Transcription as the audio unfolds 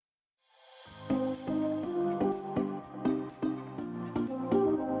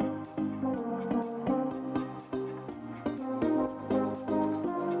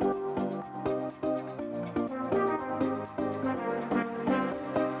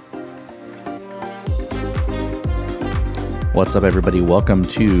What's up, everybody? Welcome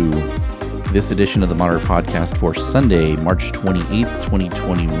to this edition of the Moderate Podcast for Sunday, March 28th,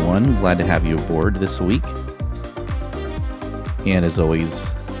 2021. Glad to have you aboard this week. And as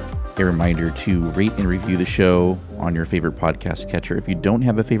always, a reminder to rate and review the show on your favorite podcast catcher. If you don't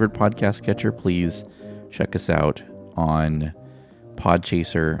have a favorite podcast catcher, please check us out on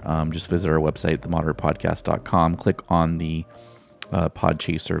Podchaser. Just visit our website, themoderatepodcast.com. Click on the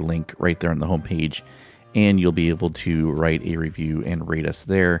Podchaser link right there on the homepage, and you'll be able to write a review and rate us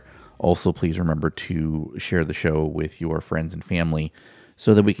there. Also, please remember to share the show with your friends and family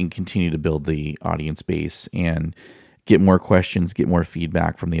so that we can continue to build the audience base and get more questions, get more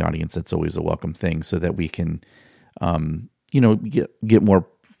feedback from the audience. That's always a welcome thing so that we can, get more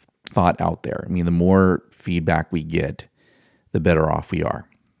thought out there. I mean, the more feedback we get, the better off we are.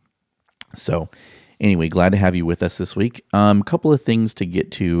 So anyway, glad to have you with us this week. A couple of things to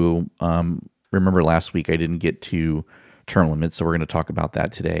get to. Remember last week I didn't get to term limits, so we're going to talk about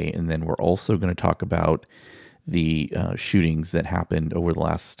that today. And then we're also going to talk about the shootings that happened over the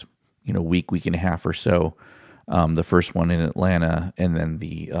last week and a half or so. The first one in Atlanta, and then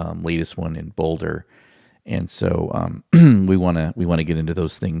the latest one in Boulder. And so we want to get into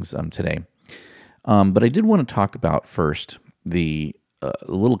those things today. But I did want to talk about first the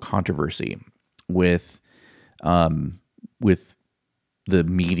little controversy with the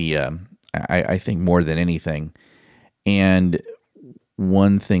media. I think more than anything, and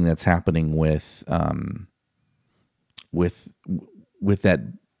one thing that's happening with that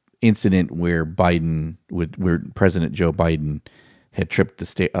incident where President Joe Biden had tripped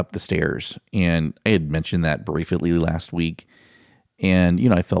up the stairs, and I had mentioned that briefly last week,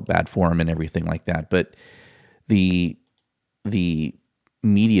 and I felt bad for him and everything like that, but the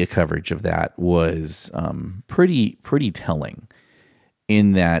media coverage of that was pretty telling,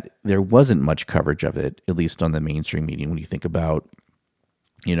 in that there wasn't much coverage of it, at least on the mainstream media. When you think about,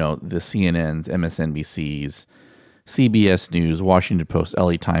 the CNNs, MSNBCs, CBS News, Washington Post,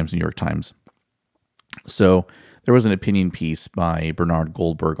 LA Times, New York Times. So there was an opinion piece by Bernard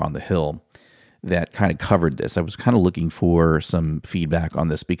Goldberg on The Hill that kind of covered this. I was kind of looking for some feedback on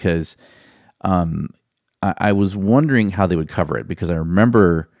this because I was wondering how they would cover it, because I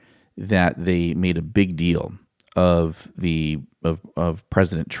remember that they made a big deal of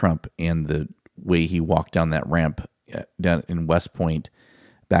President Trump and the way he walked down that ramp down in West Point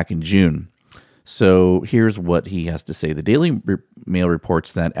back in June. So here's what he has to say. The Daily Mail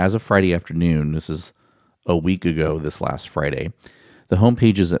reports that as of Friday afternoon, this is a week ago, this last Friday, the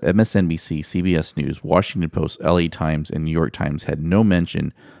homepages of MSNBC, CBS News, Washington Post, LA Times, and New York Times had no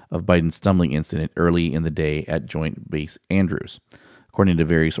mention of Biden's stumbling incident early in the day at Joint Base Andrews. According to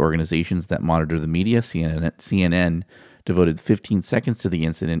various organizations that monitor the media, CNN devoted 15 seconds to the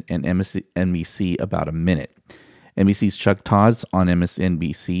incident, and MSNBC about a minute. NBC's Chuck Todd on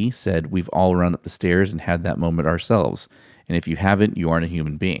MSNBC said, "We've all run up the stairs and had that moment ourselves. And if you haven't, you aren't a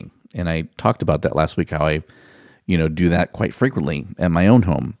human being." And I talked about that last week, how I, do that quite frequently at my own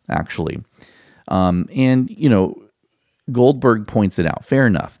home, actually. Goldberg points it out, fair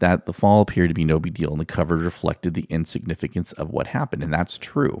enough, that the fall appeared to be no big deal and the coverage reflected the insignificance of what happened. And that's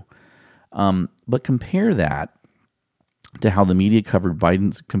true. But compare that to how the media covered how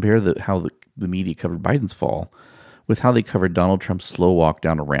the media covered Biden's fall with how they covered Donald Trump's slow walk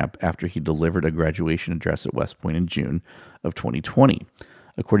down a ramp after he delivered a graduation address at West Point in June of 2020.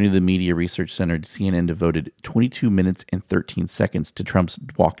 According to the Media Research Center, CNN devoted 22 minutes and 13 seconds to Trump's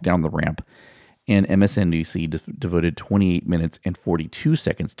walk down the ramp, and MSNBC devoted 28 minutes and 42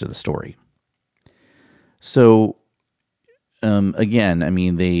 seconds to the story. So, again, I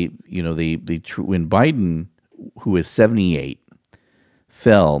mean, when Biden, who is 78,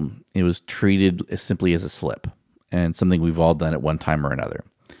 fell, it was treated simply as a slip and something we've all done at one time or another.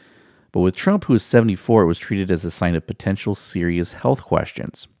 But with Trump, who is 74, it was treated as a sign of potential serious health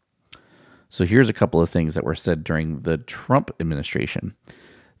questions. So here's a couple of things that were said during the Trump administration.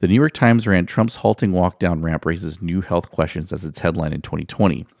 The New York Times ran Trump's halting walk down ramp raises new health questions as its headline in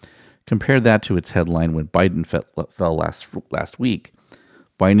 2020. Compare that to its headline when Biden fell last week.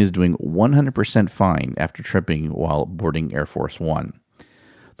 Biden is doing 100% fine after tripping while boarding Air Force One.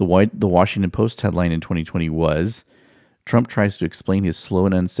 The Washington Post headline in 2020 was, Trump tries to explain his slow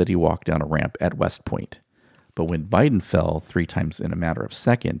and unsteady walk down a ramp at West Point. But when Biden fell 3 times in a matter of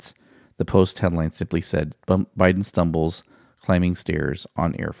seconds, the Post headline simply said, Biden stumbles climbing stairs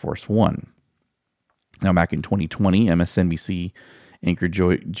on Air Force One. Now, back in 2020, MSNBC anchor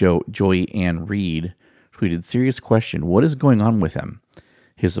Joy Ann Reid tweeted, "Serious question, what is going on with him?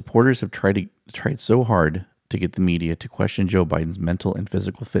 His supporters have tried so hard to get the media to question Joe Biden's mental and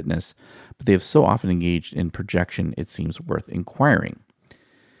physical fitness, but they have so often engaged in projection, it seems worth inquiring.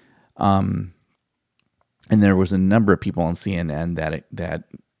 And there was a number of people on CNN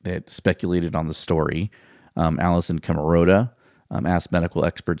that speculated on the story. Alison Camerota asked medical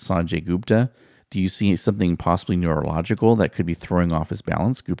expert Sanjay Gupta, "Do you see something possibly neurological that could be throwing off his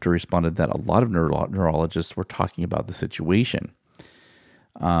balance?" Gupta responded that a lot of neurologists were talking about the situation.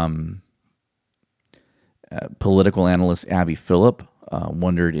 Political analyst Abby Phillip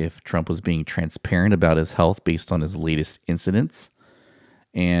wondered if Trump was being transparent about his health based on his latest incidents.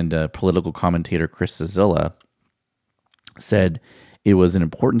 And political commentator Chris Cillizza said it was an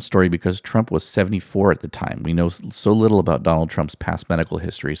important story because Trump was 74 at the time. We know so little about Donald Trump's past medical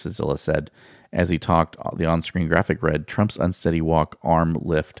history, Cillizza said. As he talked, the on-screen graphic read, "Trump's unsteady walk, arm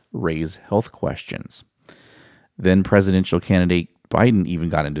lift raise health questions." Then presidential candidate Biden even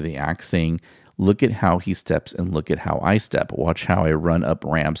got into the act, saying, "Look at how he steps and look at how I step. Watch how I run up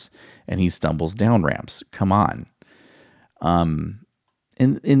ramps and he stumbles down ramps. Come on."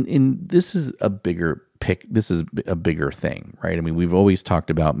 And this is a bigger this is a bigger thing, right? I mean, we've always talked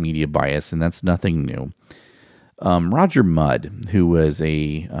about media bias, and that's nothing new. Roger Mudd, who was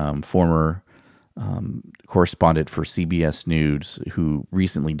a former correspondent for CBS News, who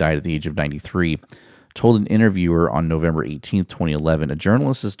recently died at the age of 93, told an interviewer on November 18th, 2011, a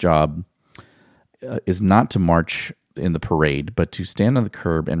journalist's job is not to march in the parade, but to stand on the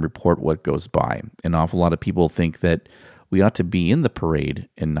curb and report what goes by. An awful lot of people think that we ought to be in the parade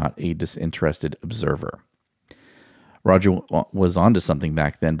and not a disinterested observer. Roger was onto something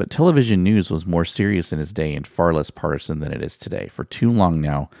back then, but television news was more serious in his day and far less partisan than it is today. For too long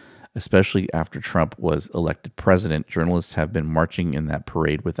now, especially after Trump was elected president, journalists have been marching in that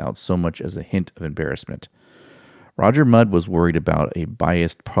parade without so much as a hint of embarrassment. Roger Mudd was worried about a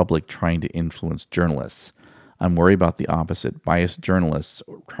biased public trying to influence journalists. I'm worried about the opposite, biased journalists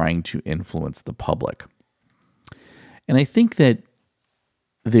trying to influence the public. And I think that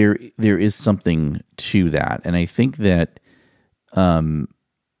there is something to that. And I think that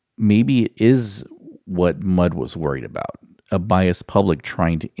maybe it is what Mudd was worried about, a biased public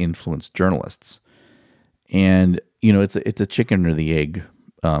trying to influence journalists. And, it's a chicken or the egg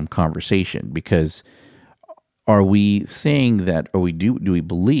conversation, because are we saying that, or do we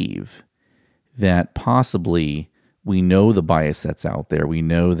believe that possibly we know the bias that's out there? We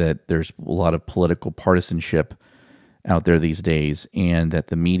know that there's a lot of political partisanship out there these days, and that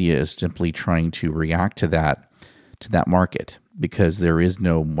the media is simply trying to react to that market, because there is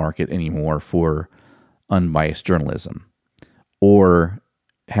no market anymore for unbiased journalism? Or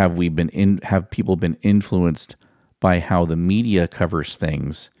have people been influenced by how the media covers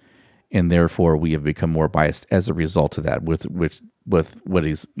things, and therefore we have become more biased as a result of that, with what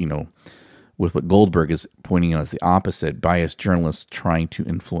is, with what Goldberg is pointing out as the opposite, biased journalists trying to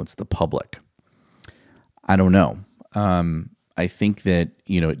influence the public? I don't know. I think that,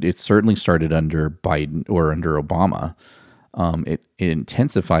 it certainly started under Biden or under Obama. It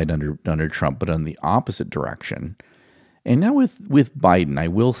intensified under Trump, but on the opposite direction. And now with Biden, I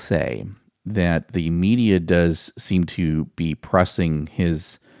will say that the media does seem to be pressing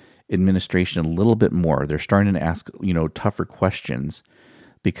his administration a little bit more. They're starting to ask, tougher questions,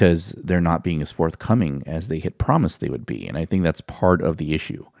 because they're not being as forthcoming as they had promised they would be. And I think that's part of the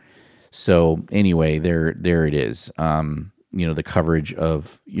issue. So anyway, there it is. The coverage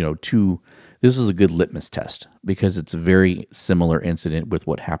of, this is a good litmus test, because it's a very similar incident with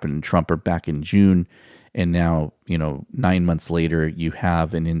what happened in Trump back in June. And now, 9 months later, you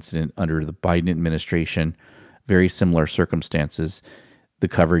have an incident under the Biden administration, very similar circumstances. The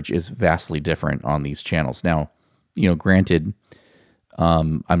coverage is vastly different on these channels. Now, granted,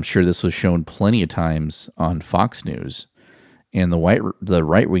 I'm sure this was shown plenty of times on Fox News, and the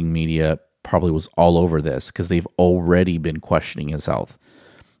right-wing media probably was all over this, because they've already been questioning his health,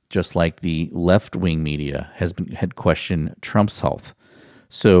 just like the left-wing media had questioned Trump's health.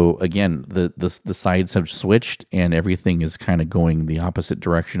 So again, the sides have switched, and everything is kind of going the opposite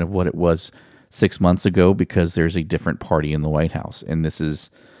direction of what it was 6 months ago, because there's a different party in the White House, and this is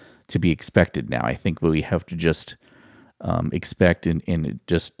to be expected now. I think we have to just expect and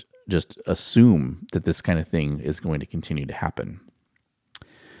just assume that this kind of thing is going to continue to happen.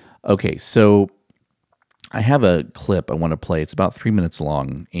 Okay, so I have a clip I want to play. It's about 3 minutes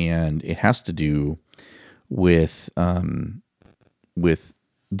long, and it has to do with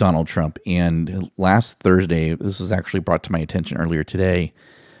Donald Trump. And last Thursday, this was actually brought to my attention earlier today,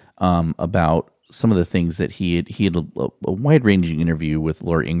 about some of the things that he had a wide-ranging interview with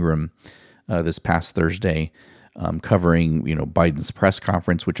Laura Ingraham this past Thursday covering, Biden's press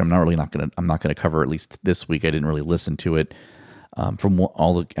conference, which I'm not going to cover, at least this week. I didn't really listen to it. From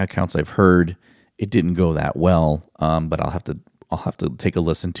all the accounts I've heard, it didn't go that well. But I'll have to take a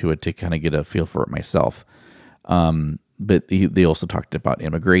listen to it to kind of get a feel for it myself. But they also talked about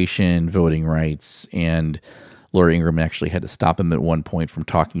immigration, voting rights, and Laura Ingraham actually had to stop him at one point from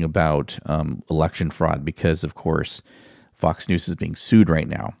talking about election fraud because, of course, Fox News is being sued right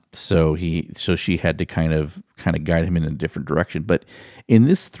now. So she had to kind of guide him in a different direction. But in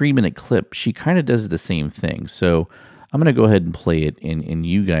this 3-minute clip, she kind of does the same thing. So I'm going to go ahead and play it, and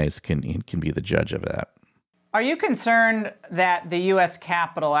you guys can be the judge of that. Are you concerned that the U.S.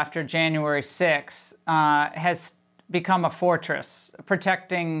 Capitol after January 6th has become a fortress,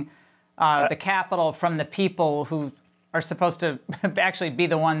 protecting the Capitol from the people who are supposed to actually be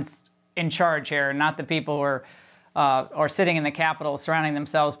the ones in charge here, not the people who are sitting in the Capitol surrounding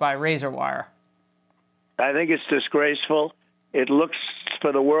themselves by razor wire? I think it's disgraceful. It looks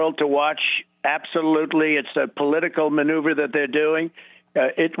for the world to watch. Absolutely. It's a political maneuver that they're doing.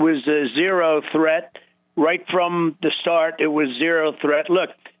 It was a zero threat. Right from the start, it was zero threat. Look,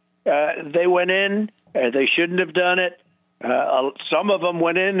 they went in. They shouldn't have done it. Some of them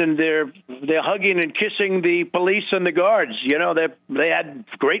went in and they're hugging and kissing the police and the guards. They had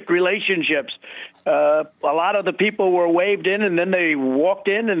great relationships. A lot of the people were waved in, and then they walked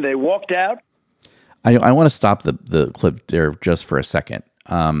in and they walked out. I want to stop the clip there just for a second,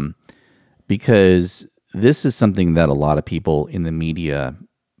 because this is something that a lot of people in the media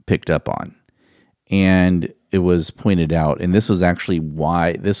picked up on. And it was pointed out, and this was actually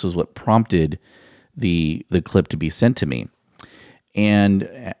why, this was what prompted the clip to be sent to me.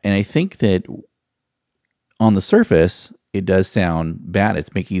 And I think that on the surface, it does sound bad.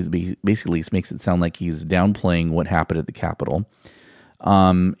 Basically makes it sound like he's downplaying what happened at the Capitol.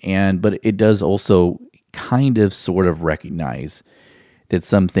 But it does also kind of sort of recognize that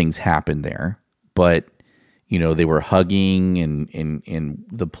some things happened there, but they were hugging and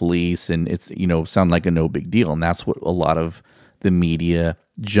the police, and it's, sound like a no big deal. And that's what a lot of the media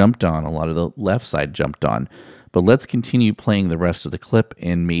jumped on, a lot of the left side jumped on. But let's continue playing the rest of the clip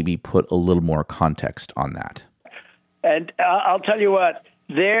and maybe put a little more context on that. And I'll tell you what,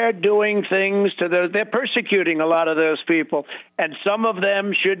 they're doing things they're persecuting a lot of those people. And some of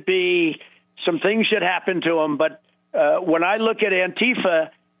them some things should happen to them. But when I look at Antifa,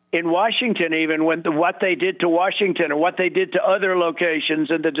 in Washington, even what they did to Washington and what they did to other locations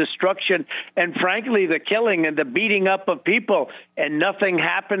and the destruction and, frankly, the killing and the beating up of people, and nothing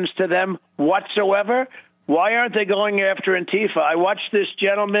happens to them whatsoever, why aren't they going after Antifa? I watched this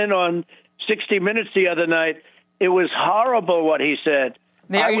gentleman on 60 Minutes the other night. It was horrible what he said.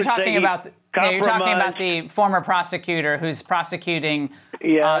 You're talking about the former prosecutor who's prosecuting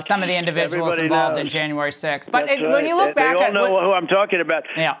some of the individuals involved in January 6th. But when you look back, they all know who I'm talking about.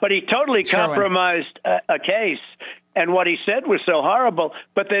 Yeah. But he totally compromised a case, and what he said was so horrible.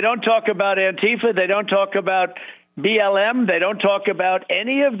 But they don't talk about Antifa. They don't talk about BLM. They don't talk about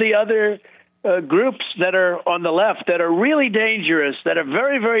any of the other groups that are on the left that are really dangerous, that are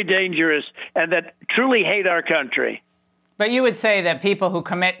very, very dangerous, and that truly hate our country. But you would say that people who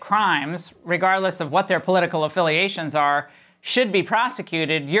commit crimes, regardless of what their political affiliations are, should be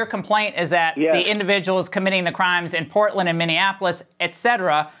prosecuted. Your complaint is that the individuals committing the crimes in Portland and Minneapolis, et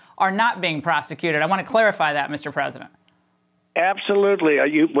cetera, are not being prosecuted. I want to clarify that, Mr. President. Absolutely.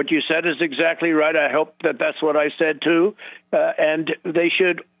 What you said is exactly right. I hope that that's what I said, too. And they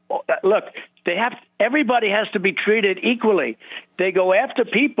should look. Everybody has to be treated equally. They go after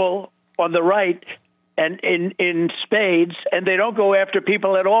people on the right and in spades, and they don't go after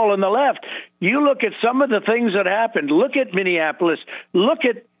people at all on the left. You look at some of the things that happened. Look at Minneapolis. Look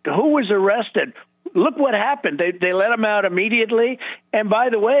at who was arrested. Look what happened. They let them out immediately. And by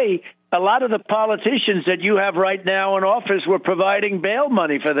the way, a lot of the politicians that you have right now in office were providing bail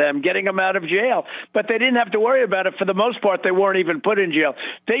money for them, getting them out of jail. But they didn't have to worry about it. For the most part, they weren't even put in jail.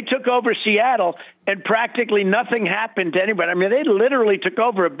 They took over Seattle, and practically nothing happened to anybody. I mean, they literally took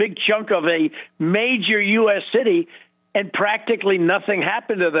over a big chunk of a major U.S. city, and practically nothing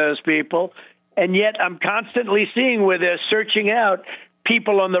happened to those people. And yet I'm constantly seeing where they're searching out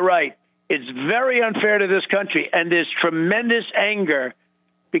people on the right. It's very unfair to this country, and there's tremendous anger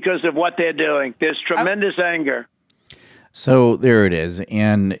because of what they're doing. There's tremendous anger. So there it is.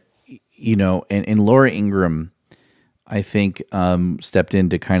 And, and Laura Ingraham, I think, stepped in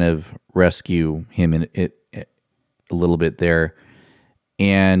to kind of rescue him in it a little bit there.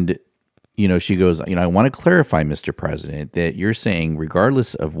 And, she goes, I want to clarify, Mr. President, that you're saying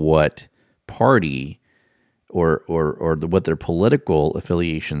regardless of what party what their political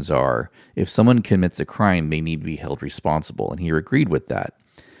affiliations are. If someone commits a crime, they need to be held responsible, and he agreed with that.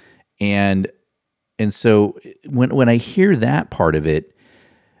 And so when I hear that part of it,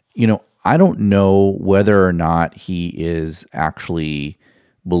 I don't know whether or not he is actually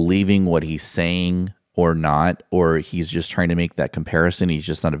believing what he's saying or not, or he's just trying to make that comparison. He's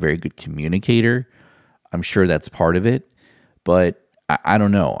just not a very good communicator. I'm sure that's part of it, but I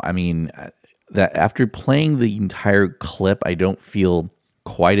don't know. I mean, that after playing the entire clip, I don't feel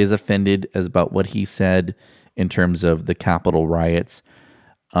quite as offended as about what he said in terms of the Capitol riots.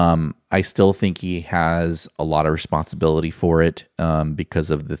 I still think he has a lot of responsibility for it because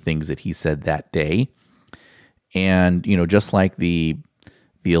of the things that he said that day. And, just like the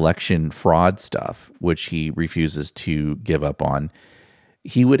election fraud stuff, which he refuses to give up on,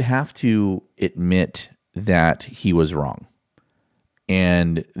 he would have to admit that he was wrong.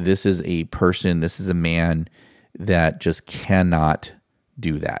 And this is a man that just cannot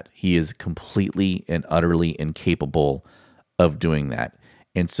do that. He is completely and utterly incapable of doing that.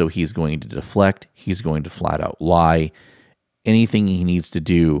 And so he's going to deflect. He's going to flat out lie. Anything he needs to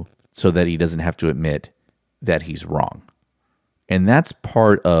do so that he doesn't have to admit that he's wrong. And that's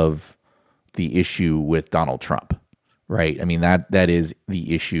part of the issue with Donald Trump, right? I mean, that is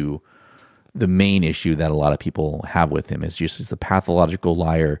the issue. The main issue that a lot of people have with him is just he's a pathological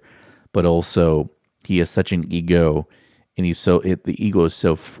liar, but also he has such an ego, and the ego is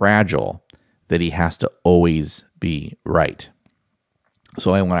so fragile that he has to always be right.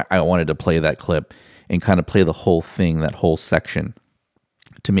 So I wanted to play that clip and kind of play the whole thing, that whole section,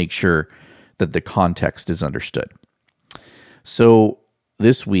 to make sure that the context is understood. So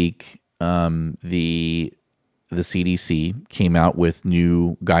this week, the CDC came out with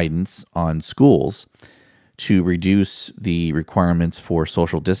new guidance on schools to reduce the requirements for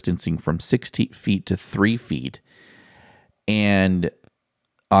social distancing from 6 feet to 3 feet. And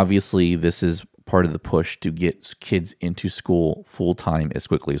obviously, this is part of the push to get kids into school full-time as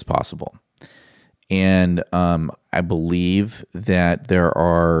quickly as possible. And I believe that there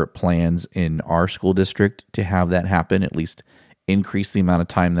are plans in our school district to have that happen, at least increase the amount of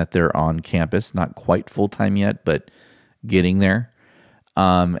time that they're on campus. Not quite full-time yet, but getting there.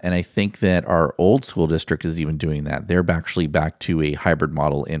 And I think that our old school district is even doing that. They're actually back to a hybrid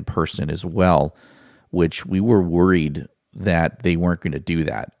model in person as well, which we were worried that they weren't going to do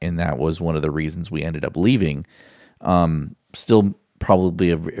that. And that was one of the reasons we ended up leaving. Still probably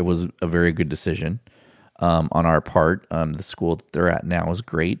it was a very good decision on our part. The school that they're at now is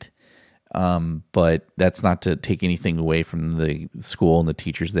great. But that's not to take anything away from the school and the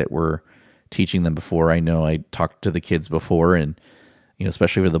teachers that were teaching them before. I know I talked to the kids before, and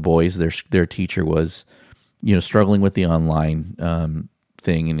especially for the boys, their teacher was struggling with the online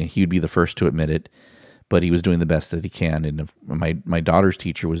thing, and he would be the first to admit it. But he was doing the best that he can, and my daughter's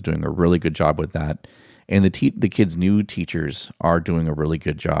teacher was doing a really good job with that, and the kids' new teachers are doing a really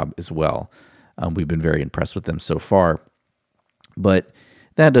good job as well. We've been very impressed with them so far, but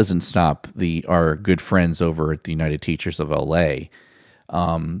that doesn't stop our good friends over at the United Teachers of LA.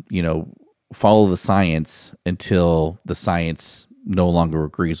 Follow the science until the science no longer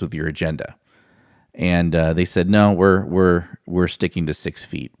agrees with your agenda. And they said, no, we're sticking to 6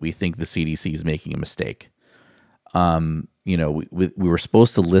 feet. We think the CDC is making a mistake. We were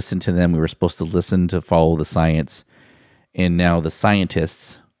supposed to listen to them. We were supposed to follow the science. And now the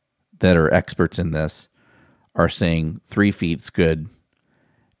scientists that are experts in this are saying 3 feet's good.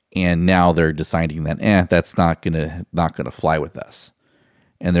 And now they're deciding that, that's not gonna fly with us.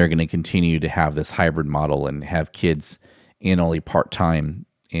 And they're going to continue to have this hybrid model and have kids in only part-time.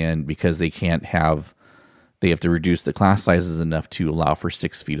 And because they have to reduce the class sizes enough to allow for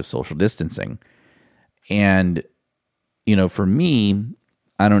 6 feet of social distancing. And, for me,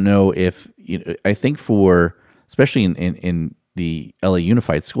 I don't know if, I think especially in the LA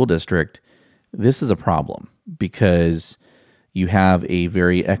Unified School District, this is a problem because you have a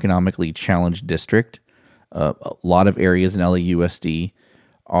very economically challenged district. A lot of areas in LAUSD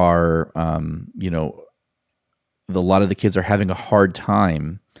are, a lot of the kids are having a hard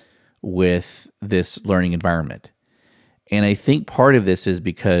time with this learning environment. And I think part of this is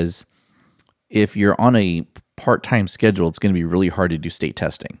because if you're on a part-time schedule, it's going to be really hard to do state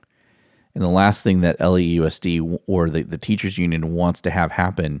testing. And the last thing that LAUSD or the teachers union wants to have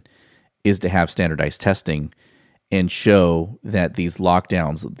happen is to have standardized testing and show that these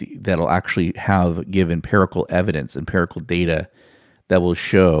lockdowns that'll actually give empirical evidence, empirical data that will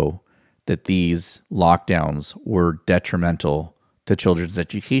show that these lockdowns were detrimental to children's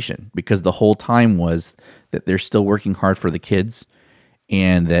education, because the whole time was that they're still working hard for the kids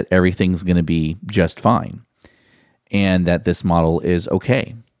and that everything's going to be just fine. and that this model is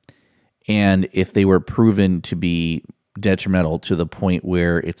okay. And if they were proven to be detrimental to the point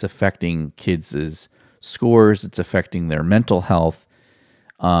where it's affecting kids' scores, it's affecting their mental health,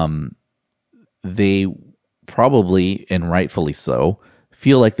 they probably, and rightfully so,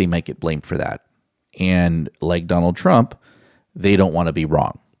 feel like they might get blamed for that. And like Donald Trump, they don't want to be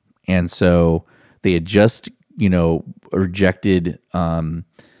wrong. And so they had just, rejected,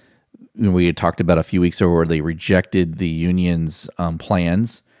 we had talked about a few weeks ago where they rejected the union's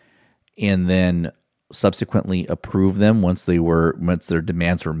plans and then subsequently approved them once their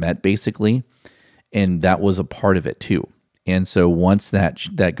demands were met, basically. And that was a part of it too. And so once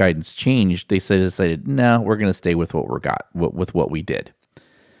that guidance changed, they decided, no, we're going to stay with with what we did.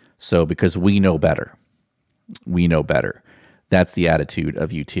 So because we know better. That's the attitude of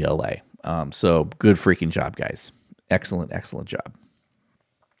UTLA. So good freaking job, guys. Excellent job.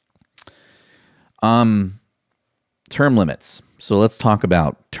 Term limits. So let's talk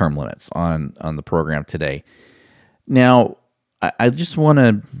about term limits on the program today. Now, I just want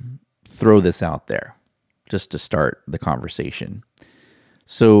to throw this out there just to start the conversation.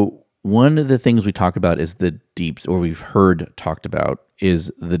 So one of the things we talk about is we've heard talked about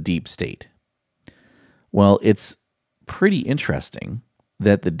is the deep state. Well, it's pretty interesting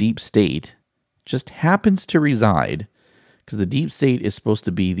that the deep state just happens to reside, because the deep state is supposed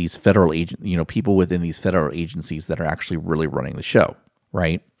to be these federal people within these federal agencies that are actually really running the show,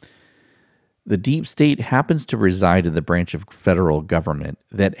 right? The deep state happens to reside in the branch of federal government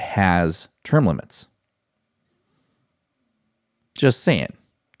that has term limits. Just saying.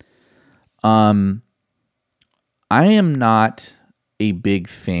 I am not a big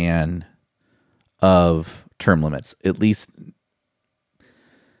fan of term limits. At least,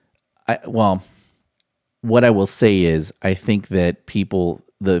 what I will say is I think that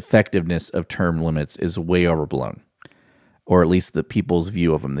the effectiveness of term limits is way overblown, or at least the people's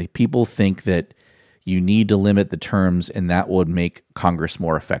view of them. The people think that you need to limit the terms and that would make Congress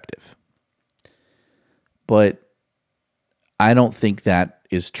more effective. But I don't think that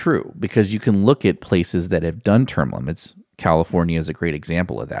is true, because you can look at places that have done term limits. California is a great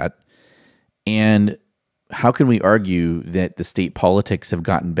example of that. And how can we argue that the state politics have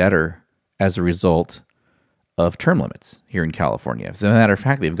gotten better as a result of term limits here in California? As a matter of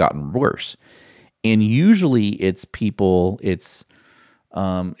fact, they've gotten worse. And usually it's people, it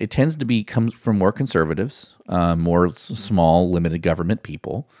tends to comes from more conservatives, more small, limited government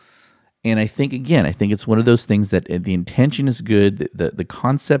people. And I think it's one of those things that the intention is good. The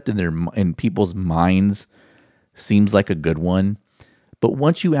concept in people's minds seems like a good one. But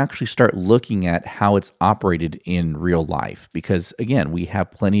once you actually start looking at how it's operated in real life, because again, we have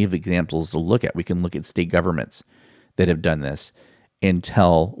plenty of examples to look at. We can look at state governments that have done this and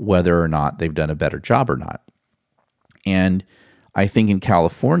tell whether or not they've done a better job or not. And I think in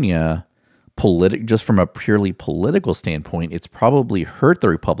California, just from a purely political standpoint, it's probably hurt the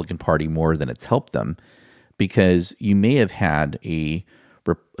Republican Party more than it's helped them, because you may have had a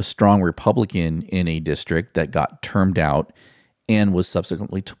strong Republican in a district that got termed out and was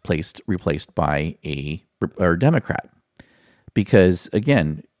subsequently replaced by a Democrat. Because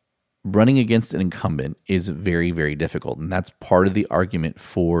again, running against an incumbent is very, very difficult, and that's part of the argument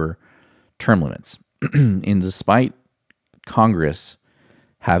for term limits. And despite Congress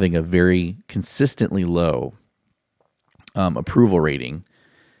having a very consistently low approval rating,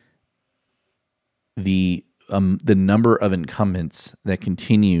 the number of incumbents that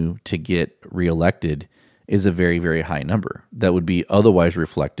continue to get reelected is a very, very high number that would be otherwise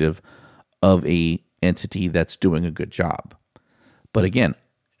reflective of a entity that's doing a good job. But again,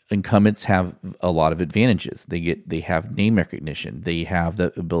 incumbents have a lot of advantages. They have name recognition. They have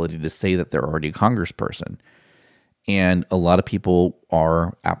the ability to say that they're already a congressperson. And a lot of people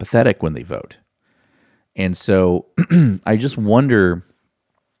are apathetic when they vote. And so I just wonder,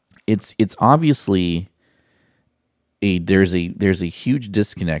 it's obviously there's a huge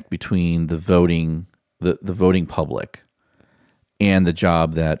disconnect between the voting public and the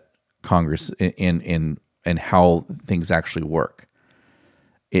job that Congress and how things actually work.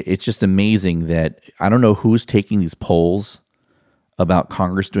 It's just amazing that I don't know who's taking these polls about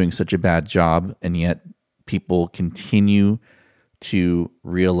Congress doing such a bad job, and yet people continue to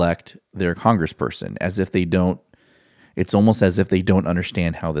reelect their congressperson as if they don't. It's almost as if they don't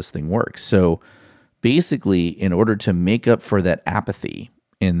understand how this thing works. So basically, in order to make up for that apathy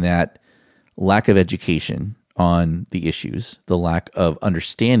and that lack of education on the issues, the lack of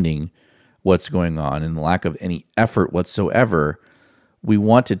understanding what's going on, and the lack of any effort whatsoever, we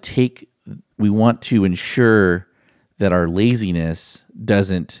want to ensure that our laziness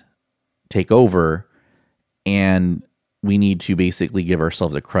doesn't take over And we need to basically give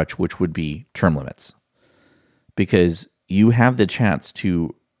ourselves a crutch, which would be term limits. Because you have the chance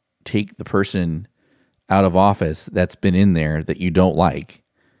to take the person out of office that's been in there that you don't like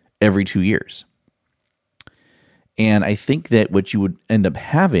every 2 years. And I think that what you would end up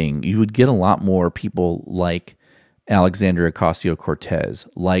having, you would get a lot more people like Alexandria Ocasio-Cortez,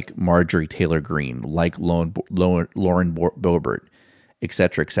 like Marjorie Taylor Greene, like Lauren Boebert, et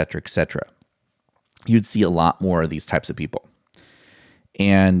cetera, et cetera, et cetera. You'd see a lot more of these types of people.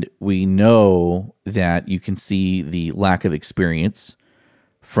 And we know that you can see the lack of experience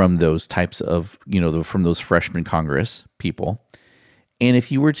from those types of, from those freshman Congress people. And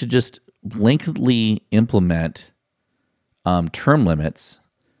if you were to just blanketly implement term limits,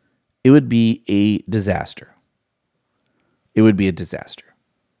 it would be a disaster. It would be a disaster.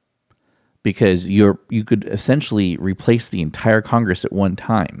 Because you could essentially replace the entire Congress at one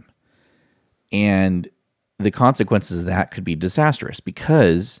time. And the consequences of that could be disastrous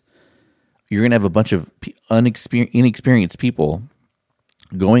because you're going to have a bunch of inexperienced people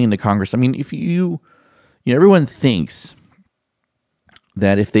going into Congress. I mean, if everyone thinks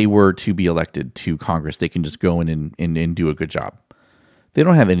that if they were to be elected to Congress, they can just go in and do a good job. They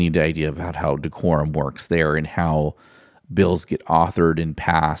don't have any idea about how decorum works there and how bills get authored and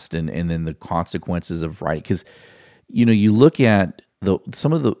passed and then the consequences of writing. Because, you look at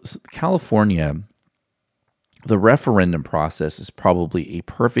some of the California, the referendum process is probably a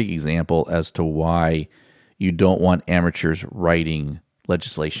perfect example as to why you don't want amateurs writing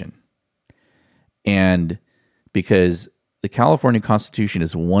legislation. And because the California Constitution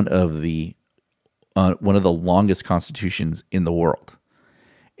is one of the longest constitutions in the world.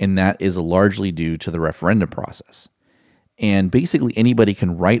 And that is largely due to the referendum process. And basically anybody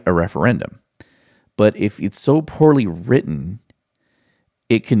can write a referendum. But if it's so poorly written,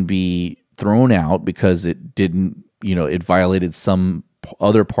 it can be thrown out because it didn't, it violated some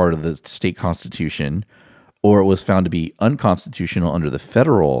other part of the state constitution, or it was found to be unconstitutional under the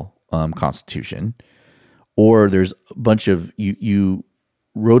federal constitution, or there's a bunch of, you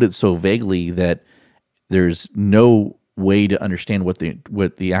wrote it so vaguely that there's no way to understand what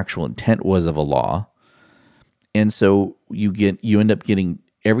the actual intent was of a law. And so you end up getting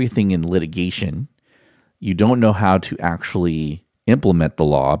everything in litigation. You don't know how to actually implement the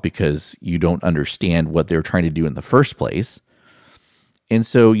law because you don't understand what they're trying to do in the first place. And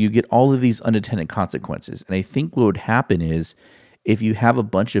so you get all of these unintended consequences. And I think what would happen is if you have a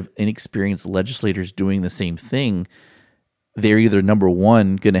bunch of inexperienced legislators doing the same thing, they're either, number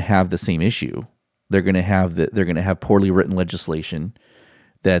one, going to have the same issue. They're going to have poorly written legislation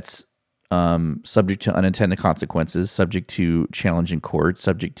that's subject to unintended consequences, subject to challenge in court,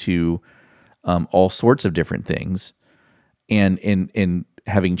 subject to all sorts of different things, and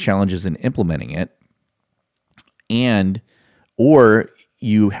having challenges in implementing it, or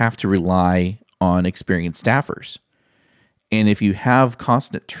you have to rely on experienced staffers. And if you have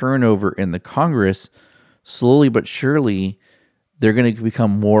constant turnover in the Congress, slowly but surely, they're going to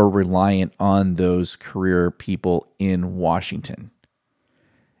become more reliant on those career people in Washington.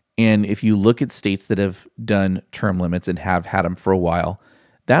 And if you look at states that have done term limits and have had them for a while,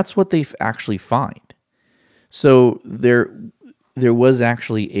 that's what they actually find. So there was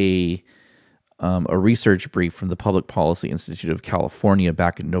actually a research brief from the Public Policy Institute of California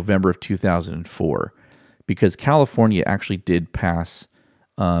back in November of 2004, because California actually did pass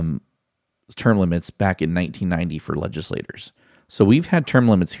term limits back in 1990 for legislators. So we've had term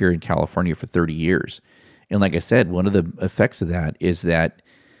limits here in California for 30 years. And like I said, one of the effects of that is that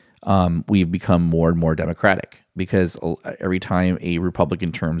we've become more and more democratic, because every time a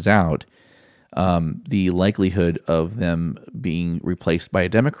Republican terms out, the likelihood of them being replaced by a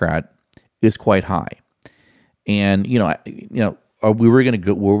Democrat is quite high. And were we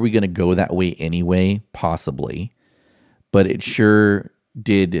going to go that way anyway? Possibly, but it sure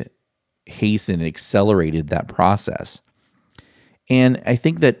did hasten and accelerated that process. And I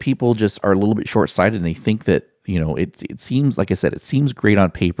think that people just are a little bit short-sighted, and they think that it seems, like I said, it seems great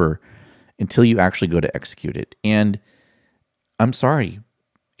on paper until you actually go to execute it. And I'm sorry,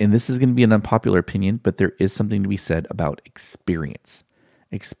 and this is going to be an unpopular opinion, but there is something to be said about experience.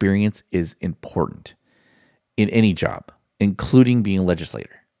 Experience is important in any job, including being a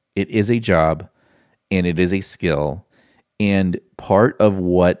legislator. It is a job, and it is a skill, and part of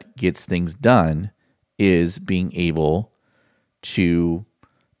what gets things done is being able to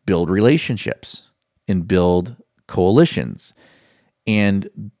build relationships and build coalitions and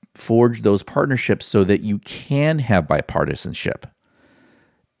forge those partnerships so that you can have bipartisanship.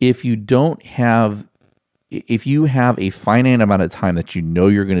 If you have a finite amount of time that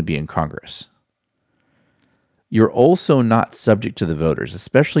you're going to be in Congress, you're also not subject to the voters,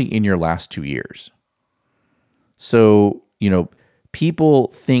 especially in your last 2 years. So, people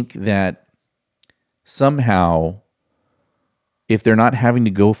think that somehow if they're not having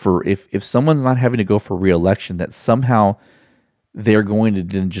to go for, if someone's not having to go for re-election, that somehow they're going to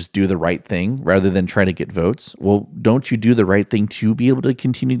then just do the right thing rather than try to get votes. Well, don't you do the right thing to be able to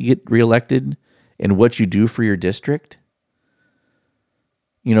continue to get reelected in what you do for your district?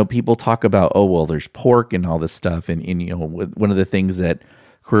 People talk about, oh, well, there's pork and all this stuff. And one of the things that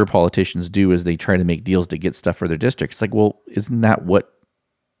career politicians do is they try to make deals to get stuff for their district. It's like, well,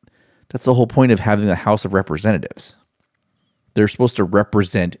 that's the whole point of having the House of Representatives. They're supposed to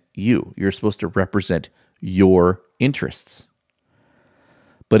represent you. You're supposed to represent your interests.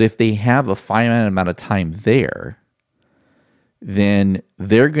 But if they have a finite amount of time there, then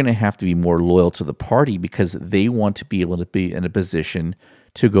they're going to have to be more loyal to the party because they want to be able to be in a position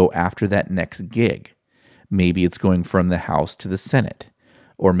to go after that next gig. Maybe it's going from the House to the Senate,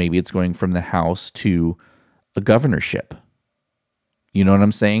 or maybe it's going from the House to a governorship. You know what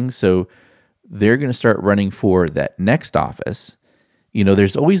I'm saying? So they're going to start running for that next office.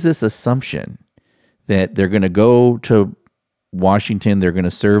 There's always this assumption that they're going to go to Washington, they're going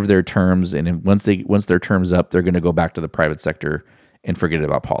to serve their terms, and once their term's up, they're going to go back to the private sector and forget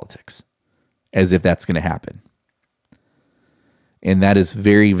about politics, as if that's going to happen. And that is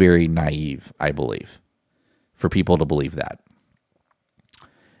very, very naive, I believe, for people to believe that.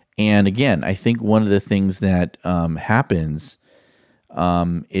 And again, I think one of the things that happens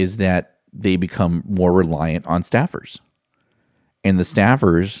is that they become more reliant on staffers. And the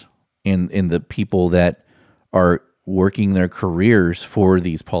staffers and the people that are working their careers for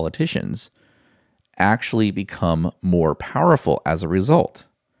these politicians actually become more powerful as a result.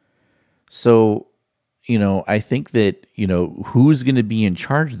 So, I think that, who's going to be in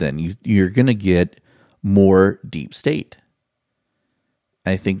charge then? You're going to get more deep state.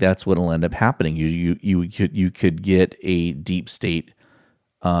 I think that's what will end up happening. You could get a deep state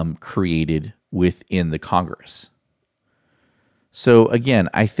created within the Congress. So again,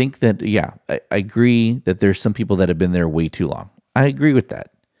 I think that, I agree that there's some people that have been there way too long. I agree with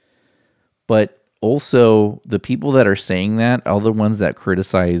that. But also the people that are saying that, all the ones that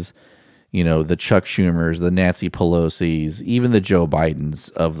criticize, the Chuck Schumers, the Nancy Pelosi's, even the Joe Bidens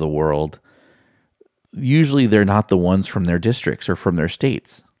of the world, usually they're not the ones from their districts or from their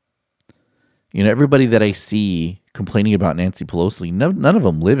states. Everybody that I see complaining about Nancy Pelosi, none of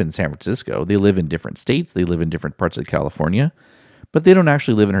them live in San Francisco. They live in different states. They live in different parts of California, but they don't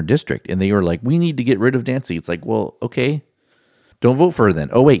actually live in her district. And they were like, we need to get rid of Nancy. It's like, well, okay, don't vote for her then.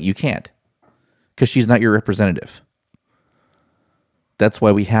 Oh, wait, you can't because she's not your representative. That's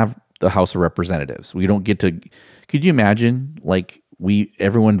why we have the House of Representatives. We don't get to, could you imagine, like,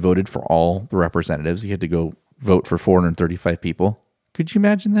 everyone voted for all the representatives. You had to go vote for 435 people. Could you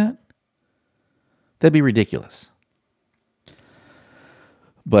imagine that? That'd be ridiculous.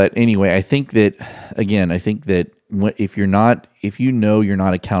 But anyway, I think that if you're not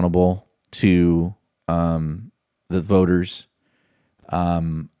accountable to the voters,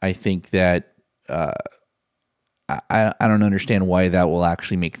 I think that I don't understand why that will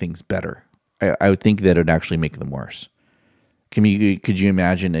actually make things better. I would think that it would actually make them worse. Could you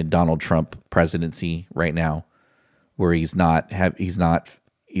imagine a Donald Trump presidency right now, where he's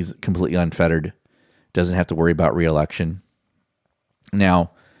completely unfettered, doesn't have to worry about re-election?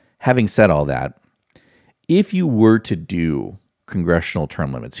 Now, having said all that, if you were to do congressional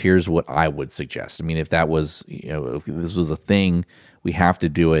term limits, here's what I would suggest. I mean, if that was, if this was a thing, we have to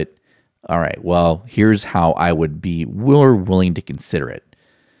do it. All right, well, here's how I would be willing to consider it.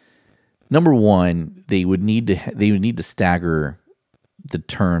 Number one, they would need to stagger the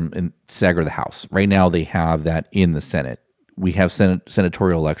term and stagger the House. Right now, they have that in the Senate. We have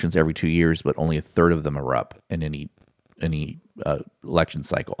senatorial elections every 2 years, but only a third of them are up in any election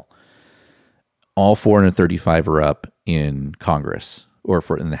cycle. All 435 are up in Congress or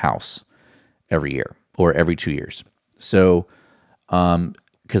in the House every year or every 2 years. So,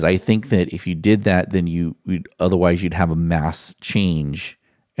 because I think that if you did that, then otherwise you'd have a mass change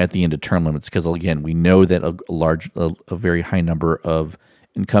at the end of term limits. Because again, we know that a very high number of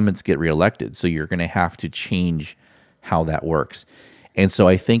incumbents get reelected, so you're going to have to change how that works. And so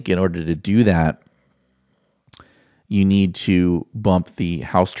I think in order to do that, you need to bump the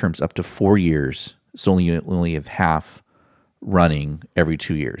House terms up to 4 years. So you only have half running every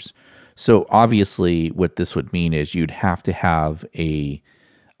 2 years. So obviously what this would mean is you'd have to have a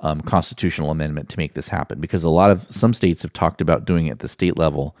constitutional amendment to make this happen, because some states have talked about doing it at the state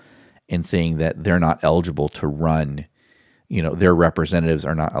level and saying that they're not eligible to run, their representatives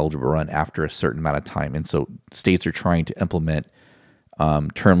are not eligible to run after a certain amount of time. And so states are trying to implement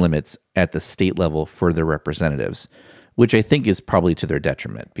term limits at the state level for their representatives, which I think is probably to their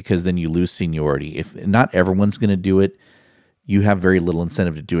detriment, because then you lose seniority. If not everyone's going to do it, you have very little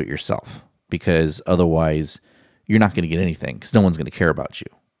incentive to do it yourself, because otherwise you're not going to get anything, because no one's going to care about you.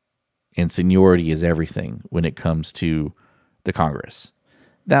 And seniority is everything when it comes to the Congress.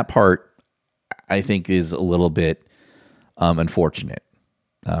 That part, I think, is a little bit unfortunate.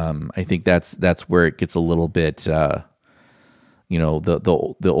 I think that's where it gets a little bit, the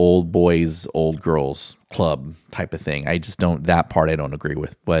old boys, old girls club type of thing. That part I don't agree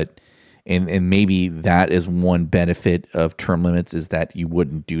with. But and maybe that is one benefit of term limits, is that you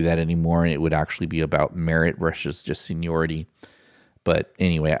wouldn't do that anymore, and it would actually be about merit versus just seniority. But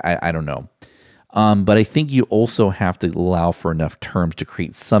anyway, I don't know. But I think you also have to allow for enough terms to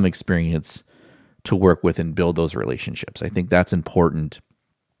create some experience to work with and build those relationships. I think that's important.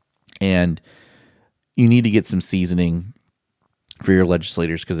 And you need to get some seasoning for your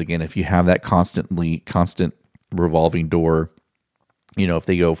legislators, because again, if you have that constant revolving door, if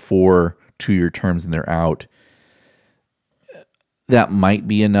they go 4 2-year terms and they're out, that might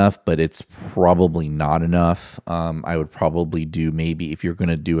be enough, but it's probably not enough. I would probably do, maybe if you're going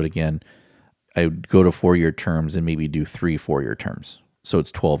to do it again, I would go to 4-year terms and maybe do 3 4-year terms. So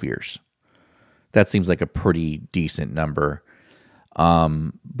it's 12 years. That seems like a pretty decent number.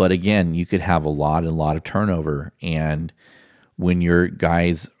 But again, you could have a lot of turnover, and when your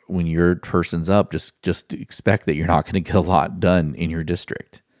person's up, just expect that you're not going to get a lot done in your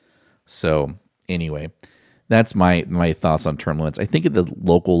district. So anyway, that's my thoughts on term limits. I think at the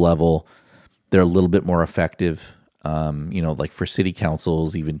local level, they're a little bit more effective. Like for city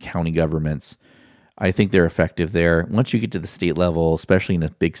councils, even county governments, I think they're effective there. Once you get to the state level, especially in a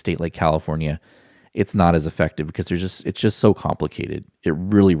big state like California, it's not as effective, because it's just so complicated. It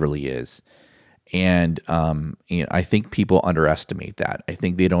really, really is. And I think people underestimate that. I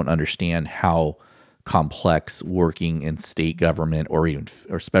think they don't understand how complex working in state government or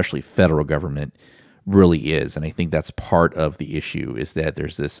especially federal government really is. And I think that's part of the issue, is that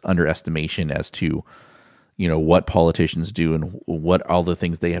there's this underestimation as to, what politicians do and what all the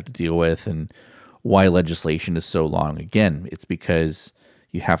things they have to deal with, and why legislation is so long. Again, it's because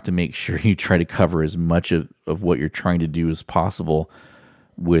you have to make sure you try to cover as much of what you're trying to do as possible,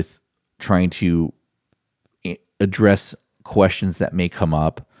 with trying to address questions that may come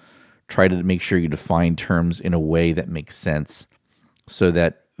up, try to make sure you define terms in a way that makes sense, so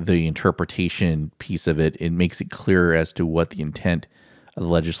that the interpretation piece of it makes it clearer as to what the intent of the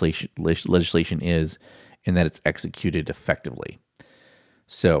legislation is, and that it's executed effectively.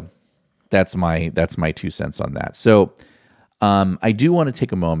 So that's my 2 cents on that. So I do want to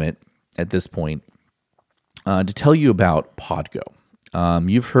take a moment at this point to tell you about Podgo.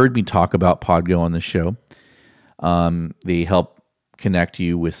 You've heard me talk about Podgo on the show. They help connect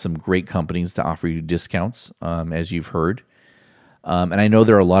you with some great companies to offer you discounts, as you've heard. And I know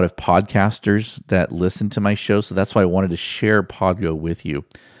there are a lot of podcasters that listen to my show, so that's why I wanted to share Podgo with you.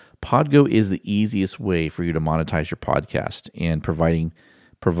 Podgo is the easiest way for you to monetize your podcast, and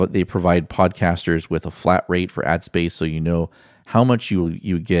they provide podcasters with a flat rate for ad space, so you know how much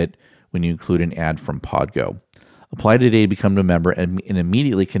you get when you include an ad from Podgo. Apply today to become a member and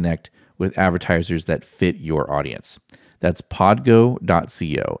immediately connect with advertisers that fit your audience. That's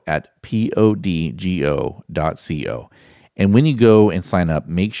podgo.co, at podgo.co. And when you go and sign up,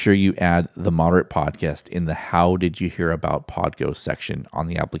 make sure you add the Moderate Podcast in the How Did You Hear About Podgo section on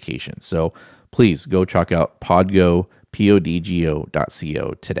the application. So please go check out Podgo,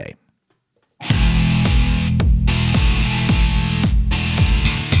 podgo.co today.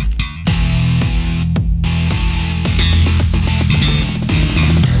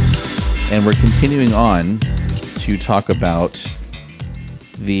 And we're continuing on to talk about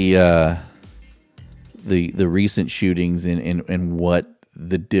the recent shootings and what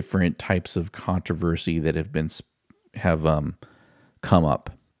the different types of controversy that have come up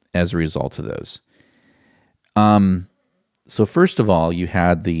as a result of those. So first of all, you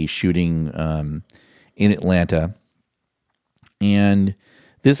had the shooting in Atlanta, and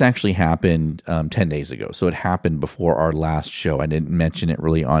this actually happened 10 days ago. So it happened before our last show. I didn't mention it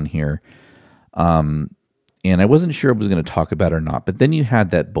really on here. And I wasn't sure I was going to talk about it or not. But then you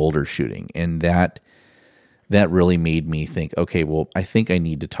had that Boulder shooting, and that really made me think, okay, well, I think I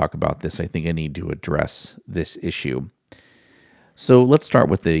need to talk about this. I think I need to address this issue. So let's start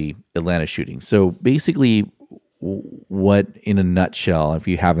with the Atlanta shooting. So basically, what, in a nutshell, if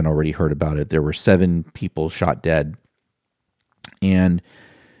you haven't already heard about it, there were 7 people shot dead. And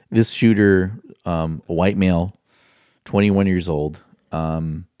this shooter, a white male, 21 years old,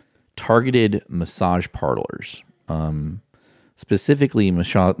 targeted massage parlors, specifically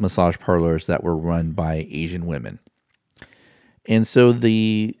massage parlors that were run by Asian women. And so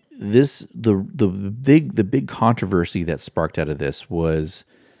the big controversy that sparked out of this was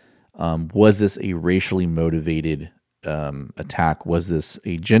this a racially motivated attack? Was this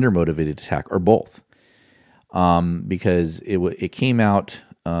a gender motivated attack, or both? Because it came out,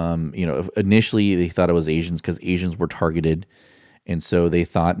 initially they thought it was Asians because Asians were targeted, and so they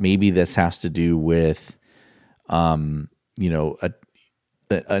thought maybe this has to do with, an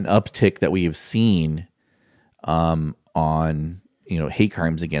uptick that we have seen on hate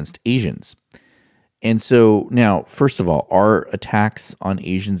crimes against Asians. And so now, first of all, are attacks on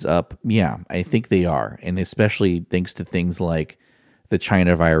Asians up? Yeah, I think they are. And especially thanks to things like the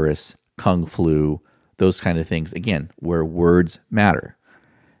China virus, Kung flu, those kind of things. Again, where words matter.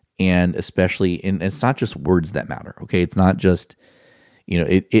 And especially, and it's not just words that matter, okay? It's not just,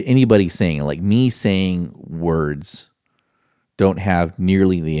 anybody saying, like me saying words don't have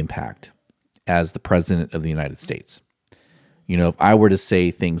nearly the impact as the president of the United States. If I were to say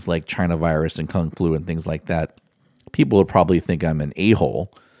things like China virus and Kung flu and things like that, people would probably think I'm an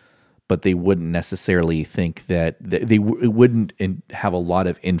a-hole, but they wouldn't necessarily think that it wouldn't have a lot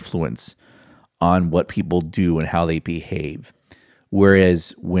of influence on what people do and how they behave.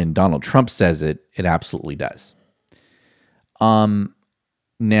 Whereas when Donald Trump says it, it absolutely does.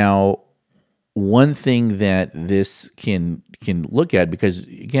 Now, one thing that this can look at, because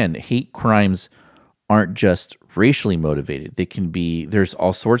again, hate crimes aren't just racially motivated. They can be, there's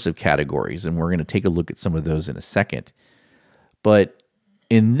all sorts of categories, and we're going to take a look at some of those in a second. But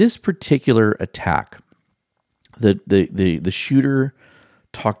in this particular attack, the shooter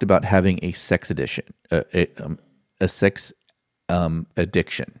talked about having a sex addiction, a sex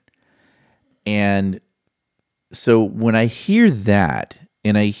addiction. And so when I hear that,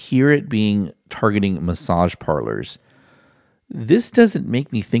 and I hear it being targeting massage parlors, this doesn't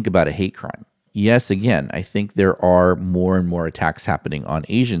make me think about a hate crime. Yes, again, I think there are more and more attacks happening on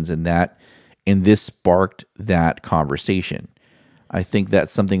Asians, and this sparked that conversation. I think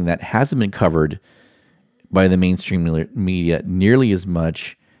that's something that hasn't been covered by the mainstream media nearly as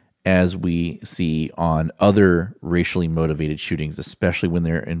much as we see on other racially motivated shootings, especially when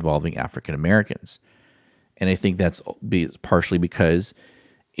they're involving African Americans. And I think that's partially because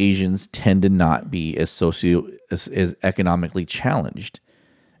Asians tend to not be as economically challenged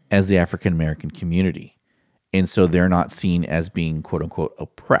as the African American community. And so they're not seen as being, quote unquote,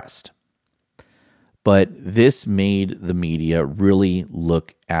 oppressed. But this made the media really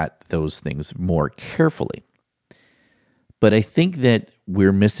look at those things more carefully. But I think that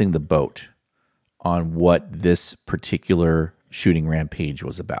we're missing the boat on what this particular shooting rampage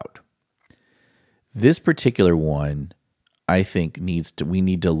was about. This particular one, I think, we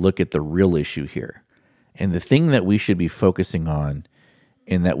need to look at the real issue here. And the thing that we should be focusing on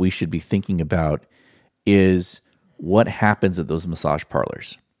and that we should be thinking about is what happens at those massage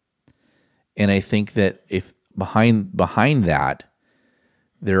parlors. And I think that if behind that,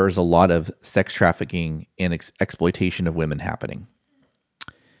 there is a lot of sex trafficking and exploitation of women happening.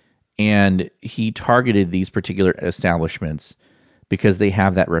 And he targeted these particular establishments because they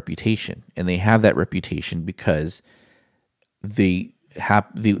have that reputation. And they have that reputation because there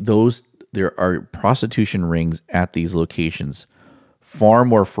are prostitution rings at these locations far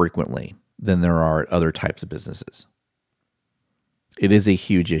more frequently than there are other types of businesses. It is a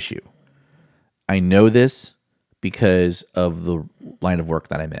huge issue. I know this because of the line of work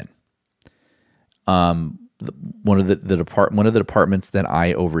that I'm in. One of the departments that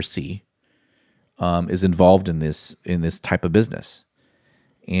I oversee is involved in this type of business,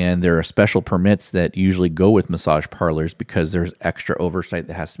 and there are special permits that usually go with massage parlors because there's extra oversight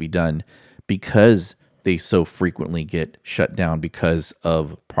that has to be done because they so frequently get shut down because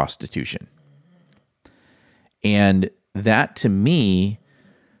of prostitution. And that, to me,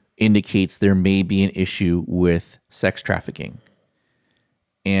 indicates there may be an issue with sex trafficking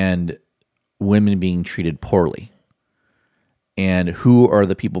and women being treated poorly. And who are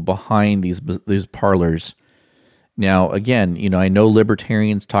the people behind these parlors? Now, again, I know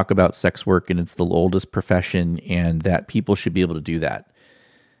libertarians talk about sex work and it's the oldest profession and that people should be able to do that.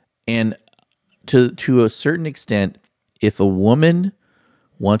 And to a certain extent, if a woman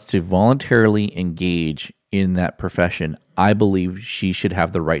wants to voluntarily engage in that profession, I believe she should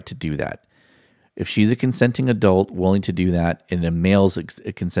have the right to do that. If she's a consenting adult willing to do that, and a male's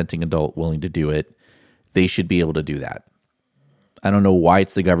a consenting adult willing to do it, they should be able to do that. I don't know why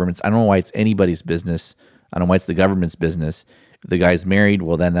it's the government's. I don't know why it's anybody's business. I don't know why it's the government's business. If the guy's married,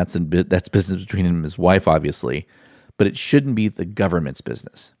 well, then that's business between him and his wife, obviously. but it shouldn't be the government's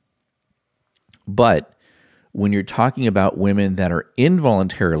business. But when you're talking about women that are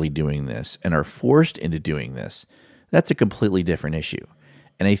involuntarily doing this and are forced into doing this, that's a completely different issue.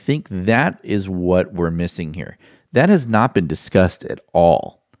 And I think that is what we're missing here. That has not been discussed at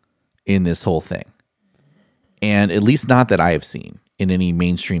all in this whole thing. And at least not that I have seen in any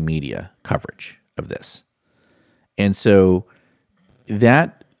mainstream media coverage of this. And so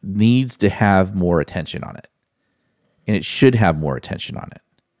that needs to have more attention on it. And it should have more attention on it.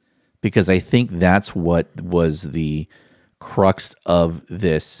 Because I think that's what was the crux of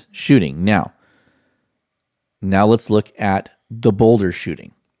this shooting. Now let's look at the Boulder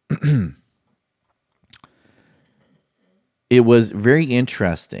shooting. It was very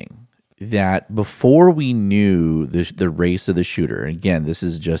interesting that before we knew the race of the shooter, and again, this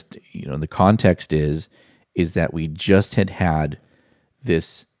is just, the context is that we just had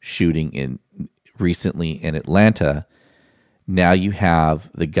this shooting recently in Atlanta. Now you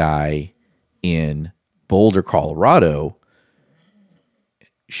have the guy in Boulder, Colorado,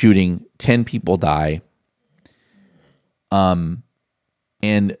 shooting, 10 people die.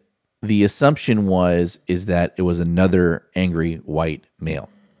 And the assumption is that it was another angry white male.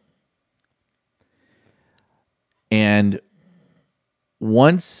 And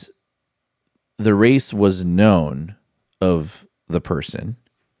once the race was known of the person,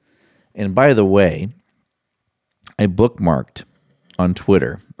 and by the way, I bookmarked on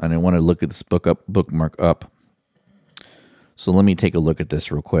Twitter, and I want to look at this bookmark up. So let me take a look at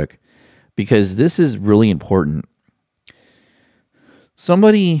this real quick, because this is really important.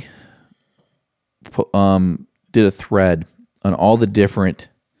 Somebody did a thread on all the different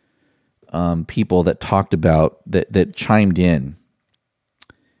people that talked about, that chimed in